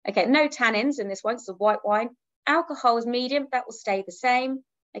 Okay, no tannins in this one, it's a white wine. Alcohol is medium, that will stay the same.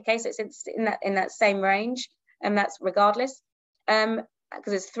 Okay, so it's in that same range, and that's regardless, because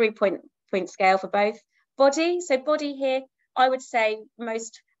it's a 3-point scale for both. Body, so body here, I would say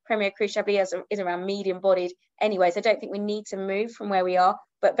most Premier Cru Chablis is around medium bodied anyway, so I don't think we need to move from where we are,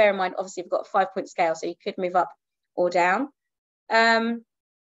 but bear in mind, obviously we've got a 5-point scale, so you could move up or down.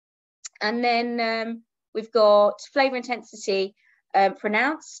 And then we've got flavour intensity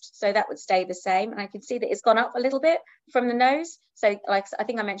pronounced, so that would stay the same, and I can see that it's gone up a little bit from the nose, so like I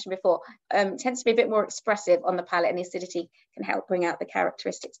think I mentioned before, tends to be a bit more expressive on the palate, and the acidity can help bring out the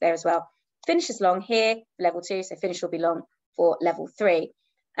characteristics there as well. Finish is long here, level 2, so finish will be long for level 3.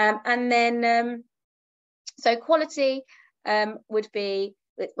 And then, so quality would be,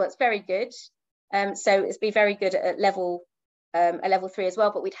 well, it's very good. So it's be very good at level 3 as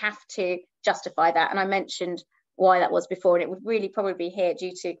well, but we'd have to justify that. And I mentioned why that was before, and it would really probably be here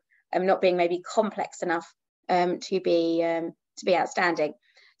due to not being maybe complex enough to be outstanding.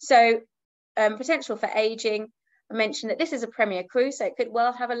 So potential for aging, I mentioned that this is a Premier Cru, so it could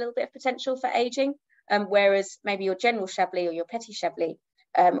well have a little bit of potential for aging, whereas maybe your general Chablis or your Petit Chablis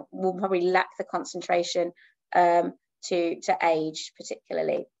will probably lack the concentration to age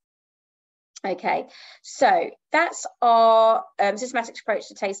particularly. Okay, so that's our systematic approach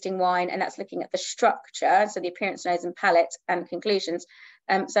to tasting wine, and that's looking at the structure, so the appearance, nose and palate, and conclusions.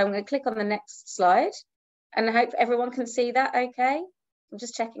 So I'm going to click on the next slide, and I hope everyone can see that okay. I'm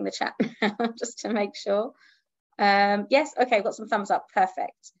just checking the chat now just to make sure. Yes, okay, got some thumbs up,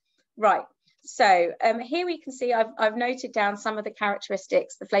 perfect. Right, so here we can see I've noted down some of the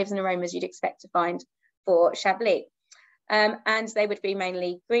characteristics, the flavours and aromas you'd expect to find for Chablis. And they would be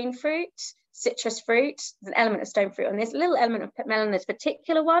mainly green fruit, citrus fruit, there's an element of stone fruit on this, a little element of melon, this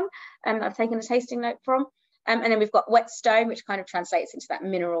particular one, I've taken a tasting note from. And then we've got wet stone, which kind of translates into that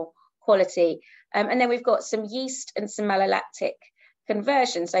mineral quality. And then we've got some yeast and some malolactic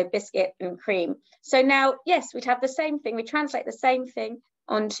conversion, so biscuit and cream. So now, yes, we'd have the same thing. We translate the same thing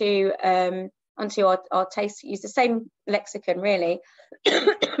onto our taste, use the same lexicon really.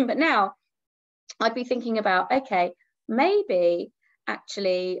 But now I'd be thinking about, okay, maybe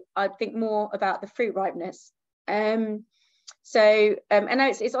actually, I'd think more about the fruit ripeness. So I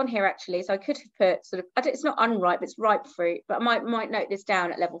know it's on here actually, so I could have put sort of, it's not unripe, it's ripe fruit, but I might note this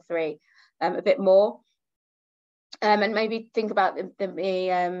down at level 3 a bit more, and maybe think about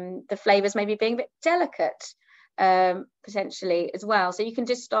the flavors maybe being a bit delicate, potentially as well. So you can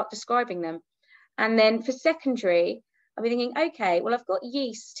just start describing them. And then for secondary, I'll be thinking, okay, well, I've got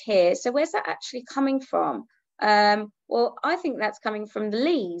yeast here, so where's that actually coming from? Well, I think that's coming from the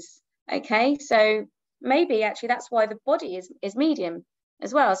lees. Okay, so maybe actually that's why the body is medium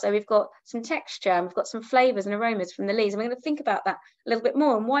as well. So we've got some texture, and we've got some flavors and aromas from the lees, and we're going to think about that a little bit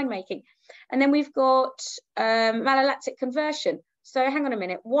more in winemaking. And then we've got malolactic conversion. So hang on a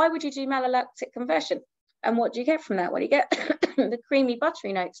minute, why would you do malolactic conversion? And what do you get from that? Well, you get the creamy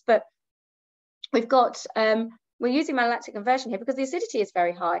buttery notes, but we've got we're using malolactic conversion here because the acidity is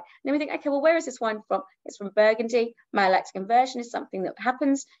very high. And then we think, okay, well, where is this wine from? It's from Burgundy. Malolactic conversion is something that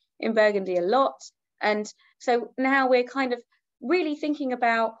happens in Burgundy a lot. And so now we're kind of really thinking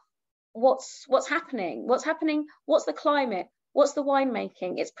about what's happening. What's the climate? What's the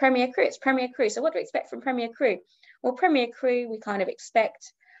winemaking? It's Premier Cru. It's Premier Cru. So what do we expect from Premier Cru? Well, Premier Cru, we kind of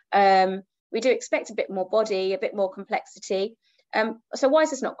expect, we do expect a bit more body, a bit more complexity. So why is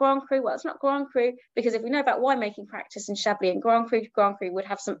this not Grand Cru? Well, it's not Grand Cru because if we know about winemaking practice in Chablis and Grand Cru would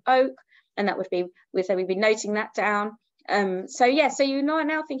have some oak, and that would be, so we'd be noting that down. So yeah, so you're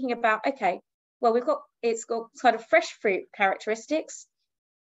now thinking about, okay, well, it's got kind of fresh fruit characteristics.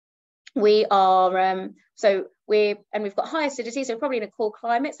 We are, we've got high acidity, so probably in a cool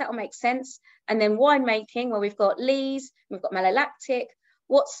climate, so that will make sense. And then winemaking, where we've got lees, we've got malolactic.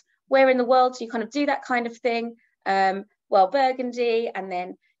 Where in the world do you kind of do that kind of thing? Well, Burgundy, and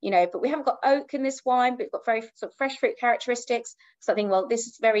then, but we haven't got oak in this wine, but we've got very sort of fresh fruit characteristics. Something, well, this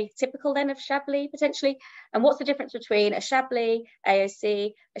is very typical then of Chablis potentially. And what's the difference between a Chablis,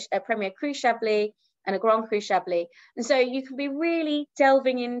 AOC, a Premier Cru Chablis, and a Grand Cru Chablis? And so you can be really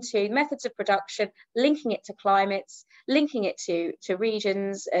delving into methods of production, linking it to climates, linking it to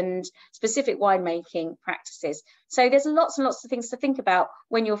regions and specific winemaking practices. So there's lots and lots of things to think about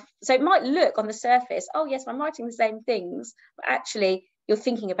when so it might look on the surface, oh yes, I'm writing the same things, but actually you're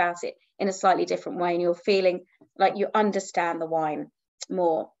thinking about it in a slightly different way, and you're feeling like you understand the wine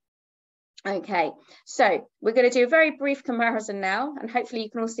more. Okay, so we're going to do a very brief comparison now, and hopefully you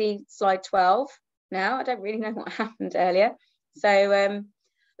can all see slide 12 now. I don't really know what happened earlier, so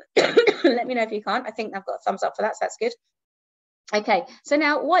let me know if you can't. I think I've got a thumbs up for that, so that's good. Okay, so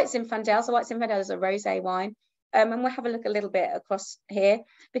now White Zinfandel. So White Zinfandel is a rosé wine, and we'll have a look a little bit across here,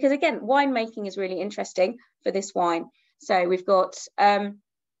 because again, winemaking is really interesting for this wine. So we've got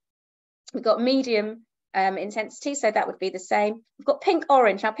medium intensity, so that would be the same. We've got pink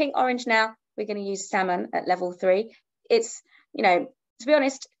orange. Now pink orange, now we're going to use salmon at level 3. It's, to be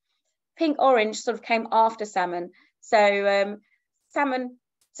honest, pink orange sort of came after salmon. So salmon,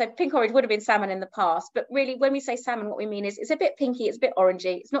 so pink orange would have been salmon in the past, but really when we say salmon, what we mean is it's a bit pinky, it's a bit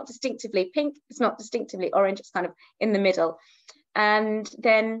orangey. It's not distinctively pink, it's not distinctively orange, it's kind of in the middle. And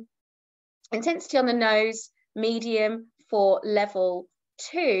then intensity on the nose, medium for level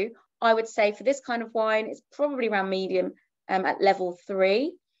 2. I would say for this kind of wine, it's probably around medium at level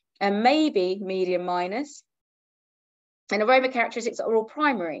 3, and maybe medium minus. And aroma characteristics are all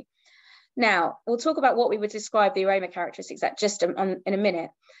primary. Now, we'll talk about what we would describe the aroma characteristics at just in a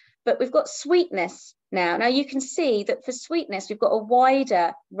minute. But we've got sweetness now. Now, you can see that for sweetness, we've got a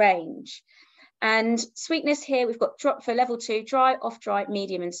wider range. And sweetness here, we've got for level 2, dry, off-dry,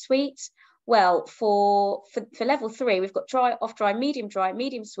 medium, and sweet. Well, for level 3, we've got dry, off-dry, medium,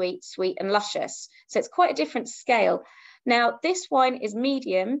 sweet, sweet, and luscious. So it's quite a different scale. Now, this wine is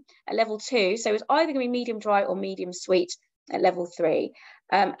medium at level 2, so it's either going to be medium dry or medium sweet at level 3.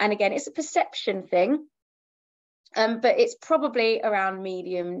 And again, it's a perception thing, but it's probably around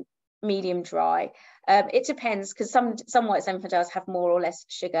medium dry. It depends, because some White Zinfandels have more or less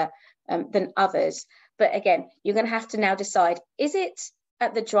sugar than others. But again, you're going to have to now decide, is it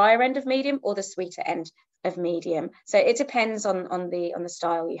at the drier end of medium or the sweeter end of medium? So it depends on the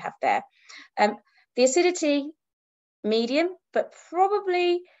style you have there. The acidity, medium, but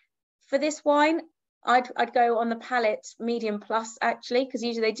probably for this wine, I'd go on the palate medium plus, actually, because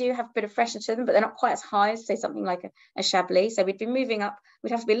usually they do have a bit of freshness to them, but they're not quite as high as, say, something like a Chablis. So we'd be moving up. We'd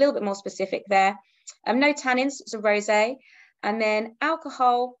have to be a little bit more specific there. No tannins, it's a rosé. And then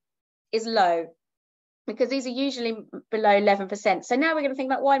alcohol is low, because these are usually below 11%. So now we're going to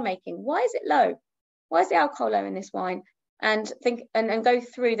think about winemaking. Why is it low? Why is the alcohol low in this wine? And think and go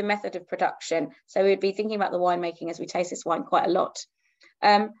through the method of production. So we'd be thinking about the winemaking as we taste this wine quite a lot.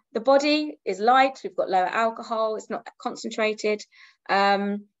 The body is light, we've got lower alcohol, it's not concentrated.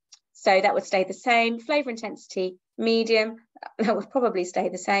 So that would stay the same. Flavour intensity, medium, that would probably stay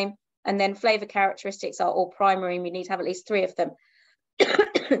the same. And then flavour characteristics are all primary, and we need to have at least 3 of them.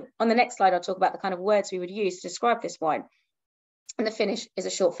 On the next slide, I'll talk about the kind of words we would use to describe this wine. And the finish is a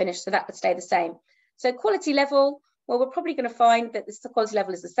short finish, so that would stay the same. So quality level, well, we're probably going to find that the quality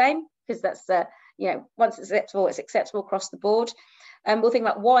level is the same, because that's, once it's acceptable across the board. We'll think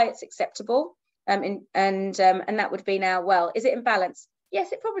about why it's acceptable. And that would be now, well, is it in balance?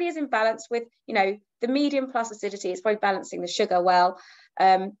 Yes, it probably is in balance with, the medium plus acidity. It's probably balancing the sugar well.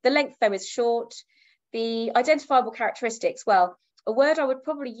 The length, though, is short. The identifiable characteristics, well, a word I would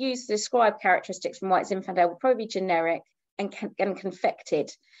probably use to describe characteristics from White Zinfandel would probably be generic and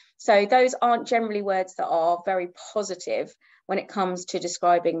confected. So those aren't generally words that are very positive when it comes to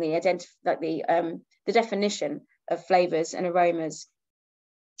describing the definition of flavours and aromas.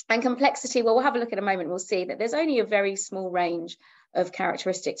 And complexity, well, we'll have a look in a moment. We'll see that there's only a very small range of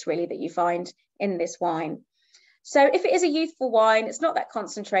characteristics really that you find in this wine. So if it is a youthful wine, it's not that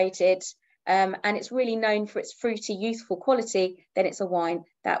concentrated, and it's really known for its fruity, youthful quality, then it's a wine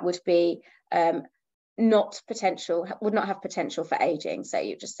that would be would not have potential for aging. So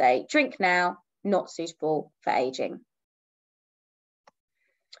you just say, drink now, not suitable for aging.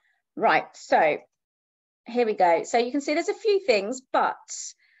 Right, so here we go. So you can see there's a few things, but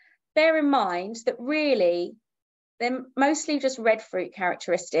bear in mind that really they're mostly just red fruit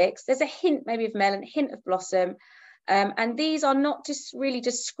characteristics. There's a hint maybe of melon, hint of blossom, and these are not just really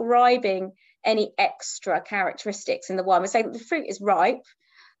describing any extra characteristics in the wine. We're saying that the fruit is ripe,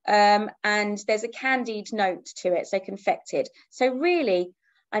 and there's a candied note to it, so confected. So really,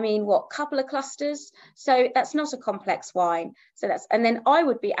 I mean, what, couple of clusters? So that's not a complex wine. So and then I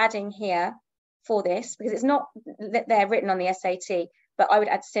would be adding here for this, because it's not there written on the SAT, but I would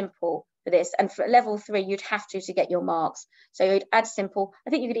add simple for this. And for level 3, you'd have to get your marks. So you'd add simple. I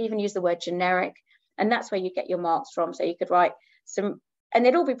think you could even use the word generic, and that's where you get your marks from. So you could write some, and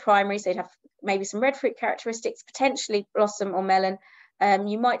they'd all be primary. So you'd have maybe some red fruit characteristics, potentially blossom or melon.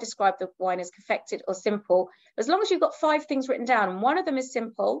 You might describe the wine as confected or simple. As long as you've got 5 things written down and one of them is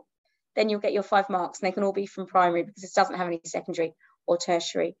simple, then you'll get your 5 marks, and they can all be from primary because it doesn't have any secondary or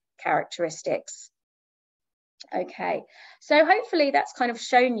tertiary characteristics. Okay, so hopefully that's kind of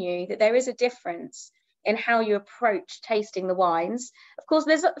shown you that there is a difference in how you approach tasting the wines. Of course,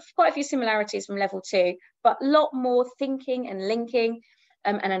 there's quite a few similarities from level 2, but a lot more thinking and linking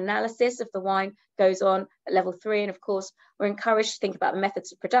and analysis of the wine goes on at level 3. And of course, we're encouraged to think about the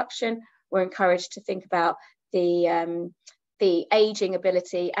methods of production. We're encouraged to think about the aging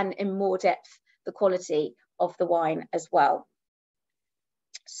ability, and in more depth, the quality of the wine as well.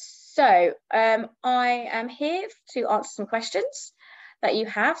 So I am here to answer some questions that you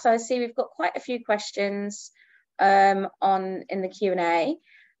have. So I see we've got quite a few questions in the Q&A.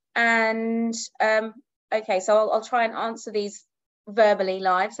 And okay, so I'll try and answer these verbally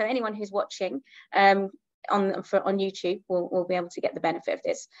live. So anyone who's watching on YouTube will be able to get the benefit of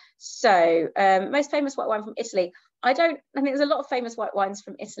this. So most famous white wine from Italy. I think there's a lot of famous white wines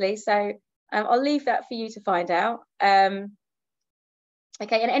from Italy. So I'll leave that for you to find out.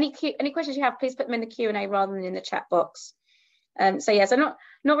 Okay, and any questions you have, please put them in the Q&A rather than in the chat box. So yes, I'm not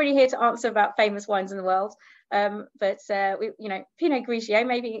really here to answer about famous wines in the world, but Pinot Grigio,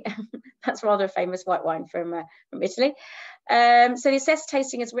 maybe that's rather a famous white wine from Italy. So the assessed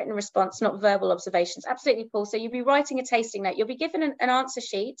tasting is written response, not verbal observations. Absolutely, Paul. So you'll be writing a tasting note. You'll be given an answer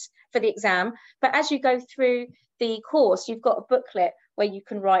sheet for the exam, but as you go through the course, you've got a booklet where you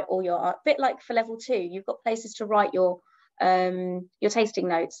can write all your, a bit like for level 2, you've got places to write your tasting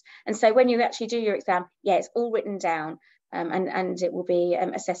notes. And so when you actually do your exam, yeah, it's all written down, and it will be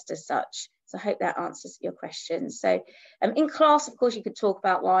assessed as such. So I hope that answers your questions. So in class, of course, you could talk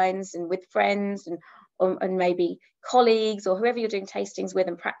about wines and with friends and maybe colleagues or whoever you're doing tastings with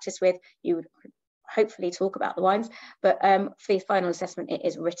and practice with, you would hopefully talk about the wines. But for the final assessment, it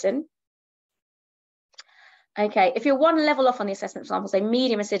is written. Okay, if you're 1 level off on the assessment, for example, say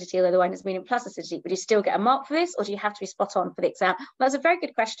medium acidity, although the wine is medium plus acidity, would you still get a mark for this, or do you have to be spot on for the exam? Well, that's a very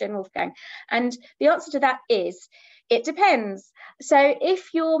good question, Wolfgang. And the answer to that is, it depends. So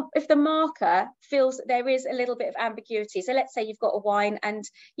if the marker feels that there is a little bit of ambiguity, so let's say you've got a wine and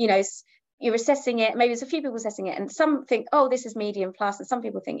you're assessing it, maybe there's a few people assessing it, and some think, oh, this is medium plus, and some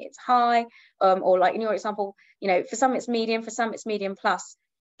people think it's high, or like in your example, for some it's medium, for some it's medium plus,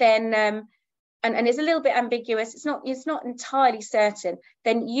 then and it's a little bit ambiguous, it's not entirely certain,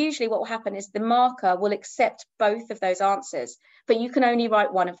 then usually what will happen is the marker will accept both of those answers, but you can only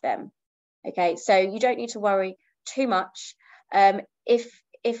write one of them. Okay, so you don't need to worry too much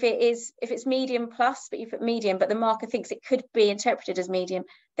If it's medium plus, but you put medium, but the marker thinks it could be interpreted as medium,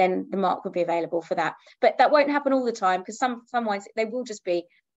 then the mark would be available for that. But that won't happen all the time, because some wines, they will just be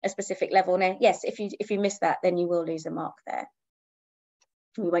a specific level. Now, yes, if you miss that, then you will lose a mark there.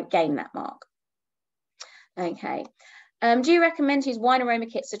 You won't gain that mark. Okay. Do you recommend to use wine aroma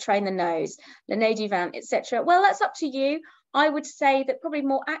kits to train the nose, le nez du vin, etc.? Well, that's up to you. I would say that probably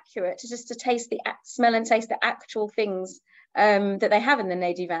more accurate to just to taste smell and taste the actual things that they have in the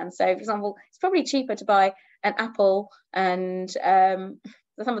nez du vin. So, for example, it's probably cheaper to buy an apple and some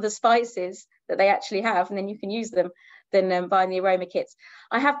of the spices that they actually have, and then you can use them, than buying the aroma kits.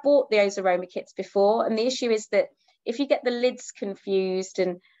 I have bought those aroma kits before, and the issue is that if you get the lids confused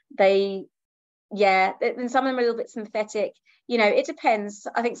and then some of them are a little bit synthetic. You know, it depends.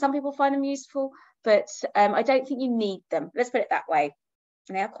 I think some people find them useful, but I don't think you need them. Let's put it that way.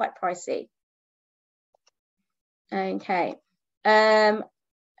 And they are quite pricey. Okay.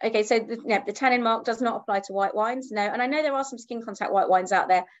 Okay, so the tannin mark does not apply to white wines, no. And I know there are some skin contact white wines out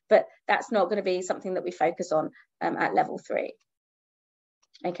there, but that's not going to be something that we focus on at level 3.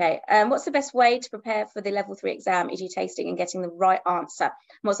 Okay, what's the best way to prepare for the level 3 exam, e.g. tasting and getting the right answer?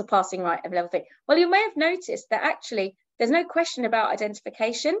 What's the passing rate of level 3? Well, you may have noticed that actually there's no question about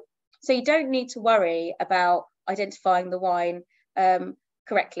identification. So you don't need to worry about identifying the wine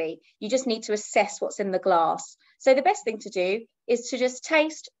correctly. You just need to assess what's in the glass. So the best thing to do is to just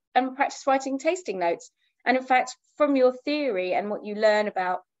taste and practice writing tasting notes. And in fact, from your theory and what you learn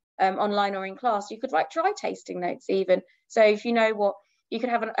about online or in class, you could write dry tasting notes even. So if you know what, you could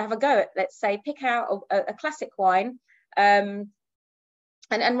have a go at, let's say, pick out a classic wine and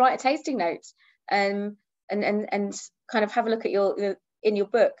write a tasting note and kind of have a look at in your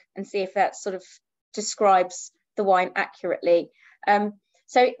book and see if that sort of describes the wine accurately.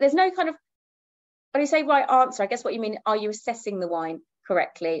 So there's no kind of, when you say right answer, I guess what you mean, are you assessing the wine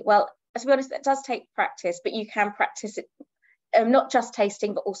correctly? Well, to be honest, that does take practice, but you can practice it, not just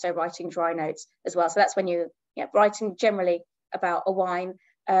tasting, but also writing dry notes as well. So that's when you're writing generally about a wine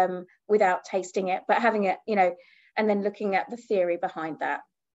without tasting it, but having it, and then looking at the theory behind that.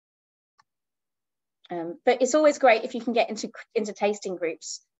 But it's always great if you can get into tasting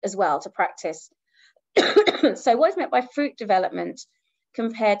groups as well to practice. So what is meant by fruit development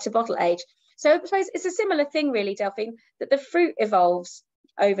compared to bottle age? So I suppose it's a similar thing really, Delphine, that the fruit evolves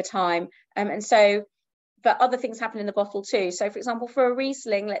over time. But other things happen in the bottle too. So for example, for a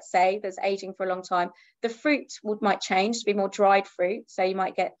Riesling, let's say, that's aging for a long time, the fruit might change to be more dried fruit. So you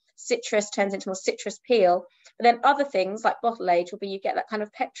might get citrus turns into more citrus peel. But then other things like bottle age will be, you get that kind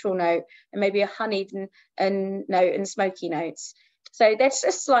of petrol note and maybe a honeyed and note and smoky notes. So they're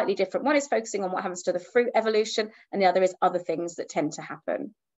just slightly different. One is focusing on what happens to the fruit evolution, and the other is other things that tend to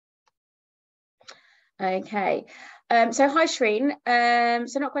happen. Okay, so hi Shreen.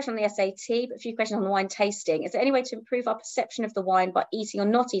 So not a question on the SAT, but a few questions on the wine tasting. Is there any way to improve our perception of the wine by eating or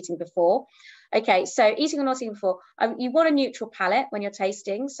not eating before? Okay, so eating or not eating before, you want a neutral palate when you're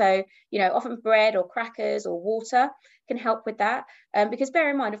tasting. So, often bread or crackers or water can help with that. Because bear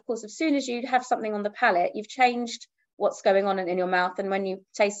in mind, of course, as soon as you have something on the palate, you've changed what's going on in your mouth. And when you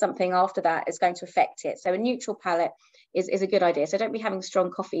taste something after that, it's going to affect it. So a neutral palate is a good idea. So don't be having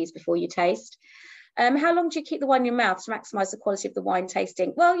strong coffees before you taste. How long do you keep the wine in your mouth to maximize the quality of the wine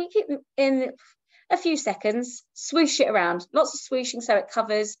tasting? Well, you keep it in a few seconds, swoosh it around, lots of swooshing so it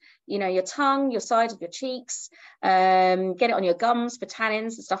covers, your tongue, your side of your cheeks, get it on your gums for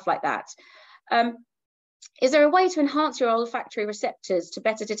tannins and stuff like that. Is there a way to enhance your olfactory receptors to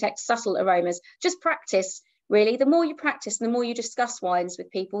better detect subtle aromas? Just practice, really. The more you practice and the more you discuss wines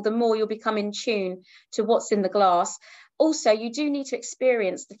with people, the more you'll become in tune to what's in the glass. Also, you do need to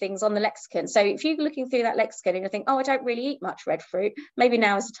experience the things on the lexicon. So if you're looking through that lexicon and you think, oh, I don't really eat much red fruit, maybe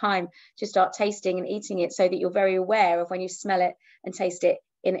now is the time to start tasting and eating it so that you're very aware of when you smell it and taste it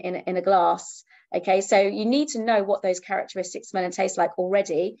in a glass. Okay, so you need to know what those characteristics smell and taste like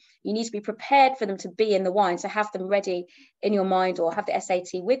already. You need to be prepared for them to be in the wine, so have them ready in your mind, or have the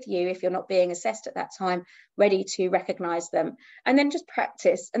SAT with you if you're not being assessed at that time, ready to recognize them. And then just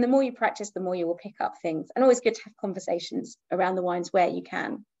practice. And the more you practice, the more you will pick up things. And always good to have conversations around the wines where you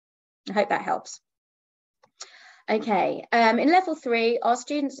can. I hope that helps. Okay, in level 3, are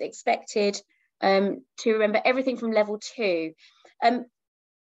students expected to remember everything from level 2?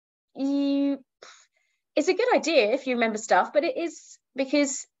 It's a good idea if you remember stuff, but it is,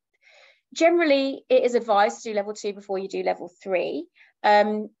 because generally it is advised to do level 2 before you do level 3.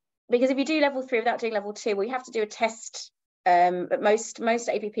 Because if you do level 3 without doing level 2, well, you have to do a test. But most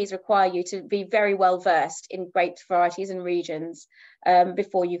APPs require you to be very well versed in grape varieties and regions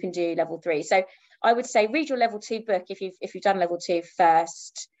before you can do level 3. So I would say read your level 2 book if you've done level 2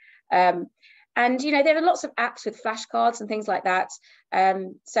 first. And you know, there are lots of apps with flashcards and things like that,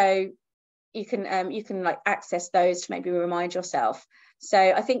 so you can like access those to maybe remind yourself. So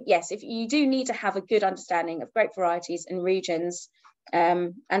I think, yes, if you do need to have a good understanding of grape varieties and regions,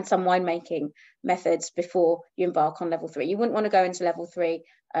 and some winemaking methods before you embark on level 3. You wouldn't want to go into level 3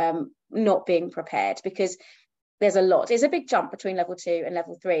 not being prepared, because there's a lot. It's a big jump between level 2 and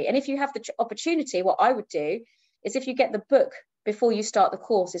level 3. And if you have the opportunity, what I would do is, if you get the book before you start the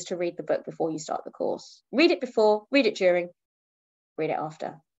course, is to read the book before you start the course. Read it before, read it during, read it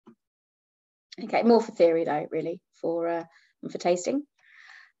after. Okay, more for theory though, really, for tasting.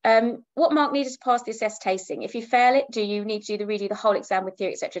 What mark needed to pass the assessed tasting? If you fail it, do you need to redo the whole exam with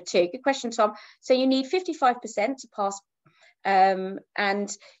theory, etc. too? Good question, Tom. So you need 55% to pass,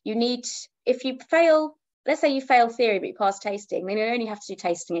 and you need, if you fail, let's say you fail theory but you pass tasting, then you only have to do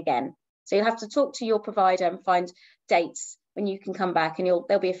tasting again. So you'll have to talk to your provider and find dates when you can come back, and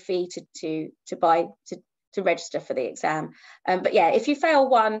there'll be a fee to register for the exam. But yeah, if you fail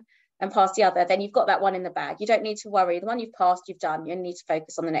one and pass the other, then you've got that one in the bag. You don't need to worry. The one you've passed, you've done. You only need to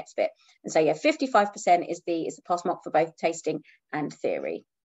focus on the next bit. And so yeah, 55% is the pass mark for both tasting and theory.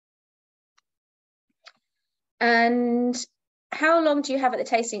 And how long do you have at the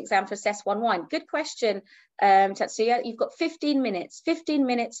tasting exam to assess one wine? Good question, Tatsuya. You've got 15 minutes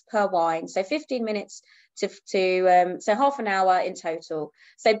per wine. So 15 minutes so half an hour in total.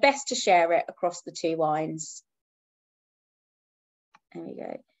 So best to share it across the 2 wines. There we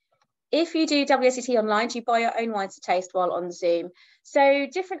go. If you do WSET online, do you buy your own wines to taste while on Zoom? So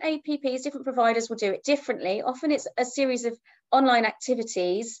different APPs, different providers will do it differently. Often it's a series of online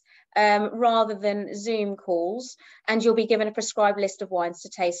activities rather than Zoom calls, and you'll be given a prescribed list of wines to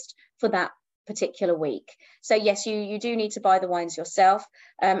taste for that particular week. So yes, you do need to buy the wines yourself,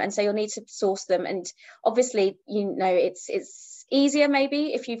 and so you'll need to source them. And obviously, you know, it's easier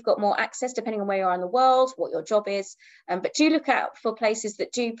maybe if you've got more access, depending on where you are in the world, what your job is, but do look out for places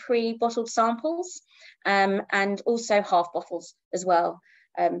that do pre-bottled samples, and also half bottles as well,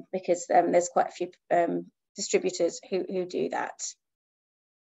 because there's quite a few distributors who do that.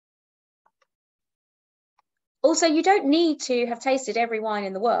 Also, you don't need to have tasted every wine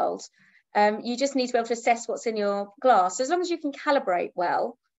in the world. You just need to be able to assess what's in your glass. So as long as you can calibrate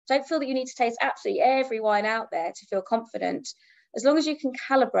well, don't feel that you need to taste absolutely every wine out there to feel confident. As long as you can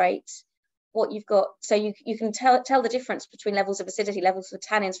calibrate what you've got, so you can tell the difference between levels of acidity, levels of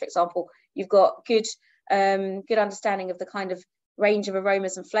tannins, for example, you've got good understanding of the kind of range of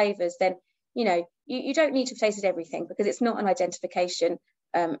aromas and flavors, then you know you don't need to have tasted everything, because it's not an identification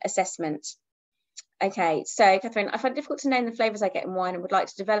assessment. Okay, so Catherine, I find it difficult to name the flavors I get in wine and would like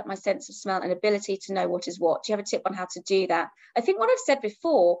to develop my sense of smell and ability to know what is what. Do you have a tip on how to do that? I think what I've said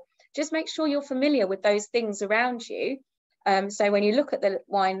before, just make sure you're familiar with those things around you. So when you look at the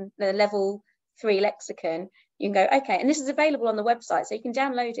wine, the level 3 lexicon, you can go, okay, and this is available on the website, so you can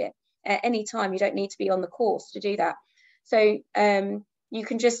download it at any time. You don't need to be on the course to do that. So you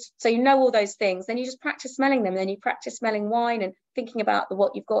can just, so you know all those things, then you just practice smelling them, then you practice smelling wine and thinking about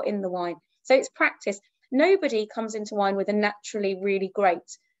what you've got in the wine. So it's practice. Nobody comes into wine with a naturally really great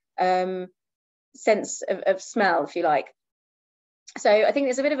sense of smell, if you like. So I think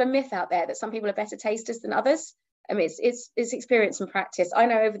there's a bit of a myth out there that some people are better tasters than others. I mean, it's experience and practice. I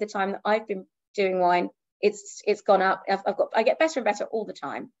know over the time that I've been doing wine, it's gone up. I get better and better all the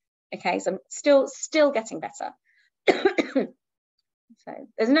time. Okay, so I'm still getting better. So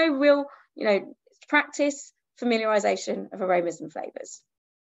there's no real, you know, practice, familiarization of aromas and flavors.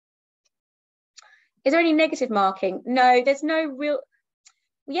 Is there any negative marking? No, there's no real,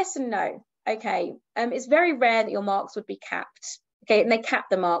 yes and no. Okay, it's very rare that your marks would be capped. Okay, and they cap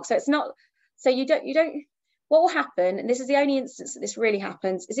the mark, so it's not, so you don't, what will happen, and this is the only instance that this really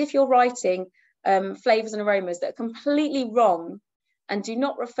happens, is if you're writing flavors and aromas that are completely wrong and do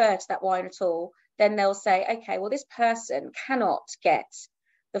not refer to that wine at all, then they'll say, okay, well, this person cannot get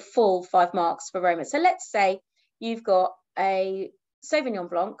the full 5 marks for aroma. So let's say you've got a Sauvignon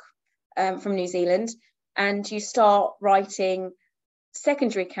Blanc from New Zealand, and you start writing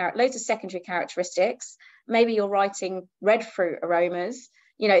loads of secondary characteristics. Maybe you're writing red fruit aromas,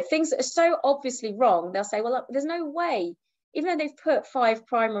 you know, things that are so obviously wrong. They'll say, well, look, there's no way, even though they've put 5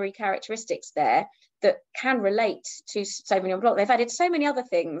 primary characteristics there that can relate to Sauvignon Blanc, they've added so many other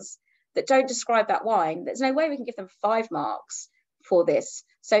things that don't describe that wine. There's no way we can give them 5 marks for this.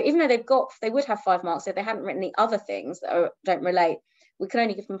 So even though they would have 5 marks if they hadn't written the other things that don't relate, we can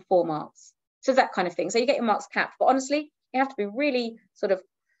only give them 4 marks. So that kind of thing. So you get your marks capped, but honestly, you have to be really sort of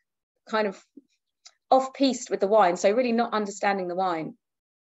kind of off-piste with the wine. So really not understanding the wine.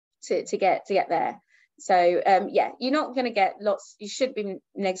 to get there. So yeah, you're not going to get lots. You shouldn't be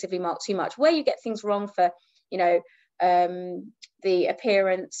negatively marked too much. Where you get things wrong for, you know, the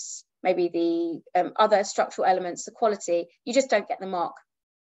appearance, maybe the other structural elements, the quality, you just don't get the mark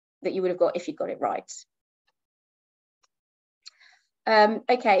that you would have got if you got it right.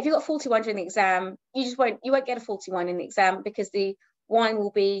 Okay, if you got 41 during the exam, you won't get a 41 in the exam, because the wine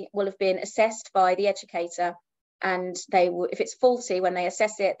will have been assessed by the educator, and they will, if it's faulty, when they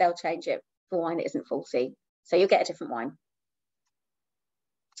assess it, they'll change it for wine that isn't faulty. So you'll get a different wine.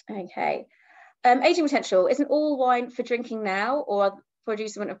 Okay. Aging potential, isn't all wine for drinking now, or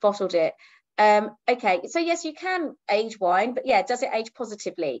producers wouldn't have bottled it? Okay, so yes, you can age wine, but yeah, does it age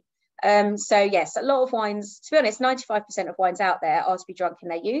positively? So yes, a lot of wines, to be honest, 95% of wines out there are to be drunk in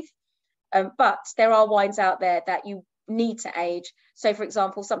their youth, but there are wines out there that you need to age. So for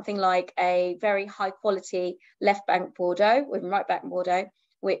example, something like a very high quality left bank Bordeaux or even right bank Bordeaux,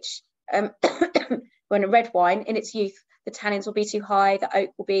 which when a red wine in its youth, the tannins will be too high, the oak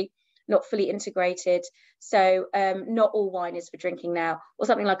will be not fully integrated. So not all wine is for drinking now. Or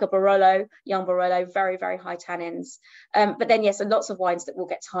something like a Barolo, young Barolo, very, very high tannins. But then, yes, lots of wines that will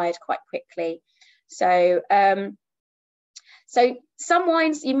get tired quite quickly. So, so some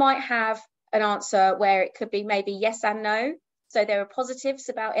wines you might have an answer where it could be maybe yes and no. So there are positives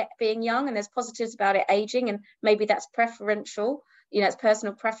about it being young, and there's positives about it aging, and maybe that's preferential, you know, it's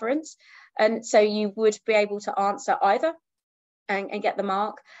personal preference. And so you would be able to answer either and get the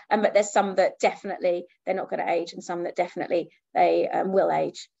mark. But there's some that definitely they're not going to age, and some that definitely they will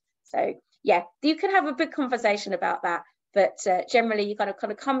age. So yeah, you can have a big conversation about that, but generally you kind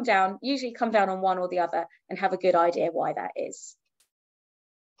of come down, usually come down on one or the other, and have a good idea why that is.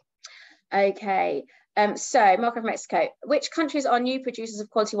 Okay, so Marco of Mexico, which countries are new producers of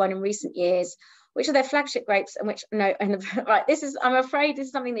quality wine in recent years? Which are their flagship grapes, and which no? And right, this is, I'm afraid this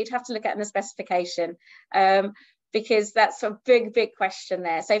is something that you'd have to look at in the specification, because that's a big question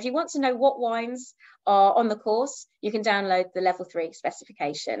there. So if you want to know what wines are on the course, you can download the level 3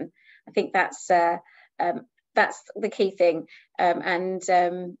 specification. I think that's the key thing.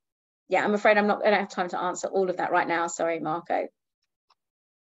 Yeah, I'm afraid I don't have time to answer all of that right now. Sorry, Marco.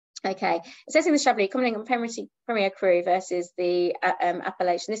 Okay, assessing the Chablis, commenting on Premier Cru versus the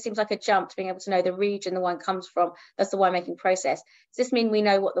appellation. This seems like a jump to being able to know the region the wine comes from. That's the winemaking process. Does this mean we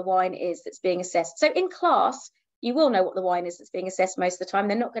know what the wine is that's being assessed? So in class, you will know what the wine is that's being assessed most of the time.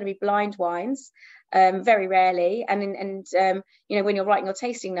 They're not going to be blind wines, very rarely. And you know, when you're writing your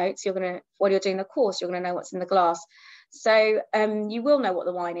tasting notes, while you're doing the course, you're going to know what's in the glass. So you will know what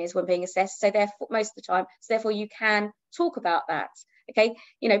the wine is when being assessed. So therefore, most of the time, so therefore you can talk about that. Okay,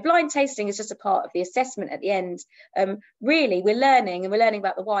 you know, blind tasting is just a part of the assessment at the end. Really, we're learning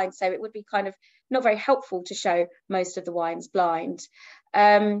about the wine, so it would be kind of not very helpful to show most of the wines blind.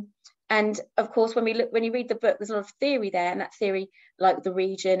 And of course, when you read the book, there's a lot of theory there, and that theory, like the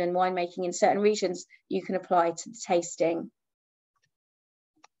region and winemaking in certain regions, you can apply to the tasting.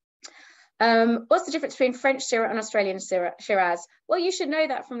 What's the difference between French Syrah and Australian Shiraz? Well, you should know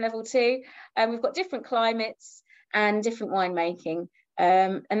that from level 2. We've got different climates and different winemaking.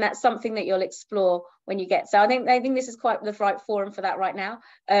 And that's something that you'll explore when you get. So I think this is quite the right forum for that right now.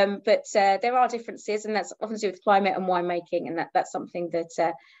 But there are differences, and that's often to do with climate and winemaking, and that's something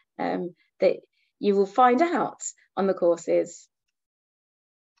that that you will find out on the courses.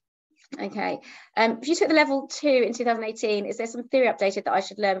 Okay, if you took the level 2 in 2018, is there some theory updated that I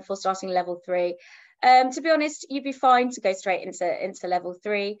should learn before starting level 3? To be honest, you'd be fine to go straight into level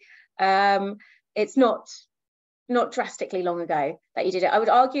 3. It's not drastically long ago that you did it. I would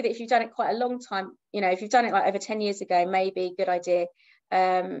argue that if you've done it quite a long time, you know, if you've done it like over 10 years ago, maybe a good idea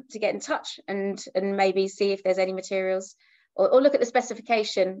to get in touch and maybe see if there's any materials, or look at the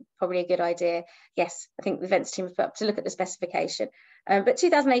specification, probably a good idea. Yes, I think the events team have put up to look at the specification. But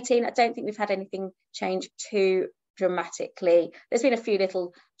 2018, I don't think we've had anything change too dramatically. There's been a few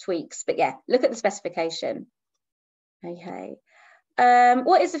little tweaks, but yeah, look at the specification. Okay.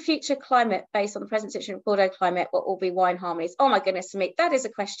 What is the future climate based on the present situation of Bordeaux climate? What will be wine harmonies? Oh my goodness me, that is a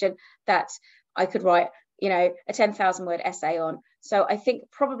question that I could write, you know, a 10,000 word essay on. So I think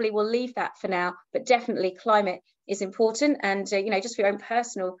probably we'll leave that for now, but definitely climate is important. And, you know, just for your own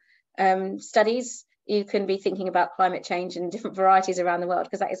personal studies, you can be thinking about climate change and different varieties around the world,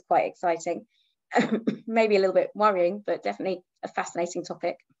 because that is quite exciting. Maybe a little bit worrying, but definitely a fascinating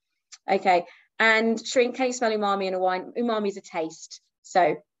topic. Okay. And Shrink, can you smell umami in a wine? Umami is a taste.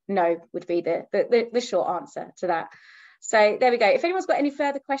 So no would be the short answer to that. So there we go. If anyone's got any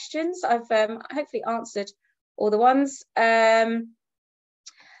further questions, I've hopefully answered all the ones. So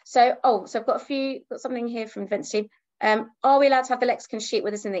I've got something here from the events team. Are we allowed to have the lexicon sheet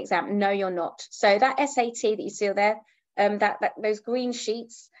with us in the exam? No, you're not. So that SAT that you see there, those green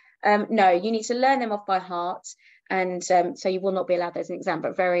sheets, no, you need to learn them off by heart, and so you will not be allowed those in the exam.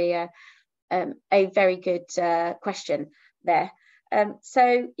 But a very good question there.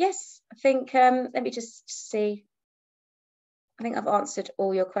 So yes, I think let me just see. I think I've answered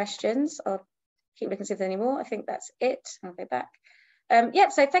all your questions. I'll keep looking to see if there's any more. I think that's it. I'll go back. Yeah,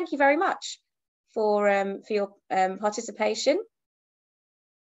 so thank you very much for your participation,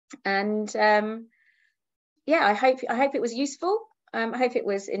 and yeah, I hope it was useful. I hope it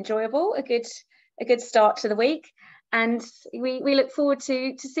was enjoyable, a good start to the week, and we look forward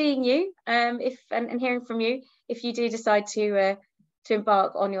to seeing you and hearing from you if you do decide to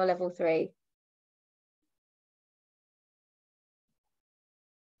embark on your level 3.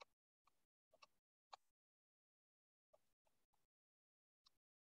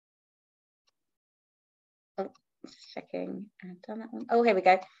 Checking, and done that one. Oh, here we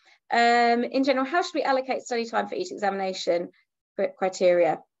go. In general, how should we allocate study time for each examination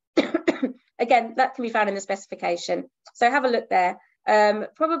criteria? Again, that can be found in the specification, so have a look there.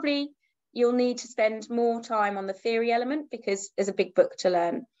 Probably you'll need to spend more time on the theory element because there's a big book to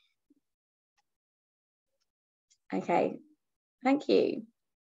learn. Okay, thank you.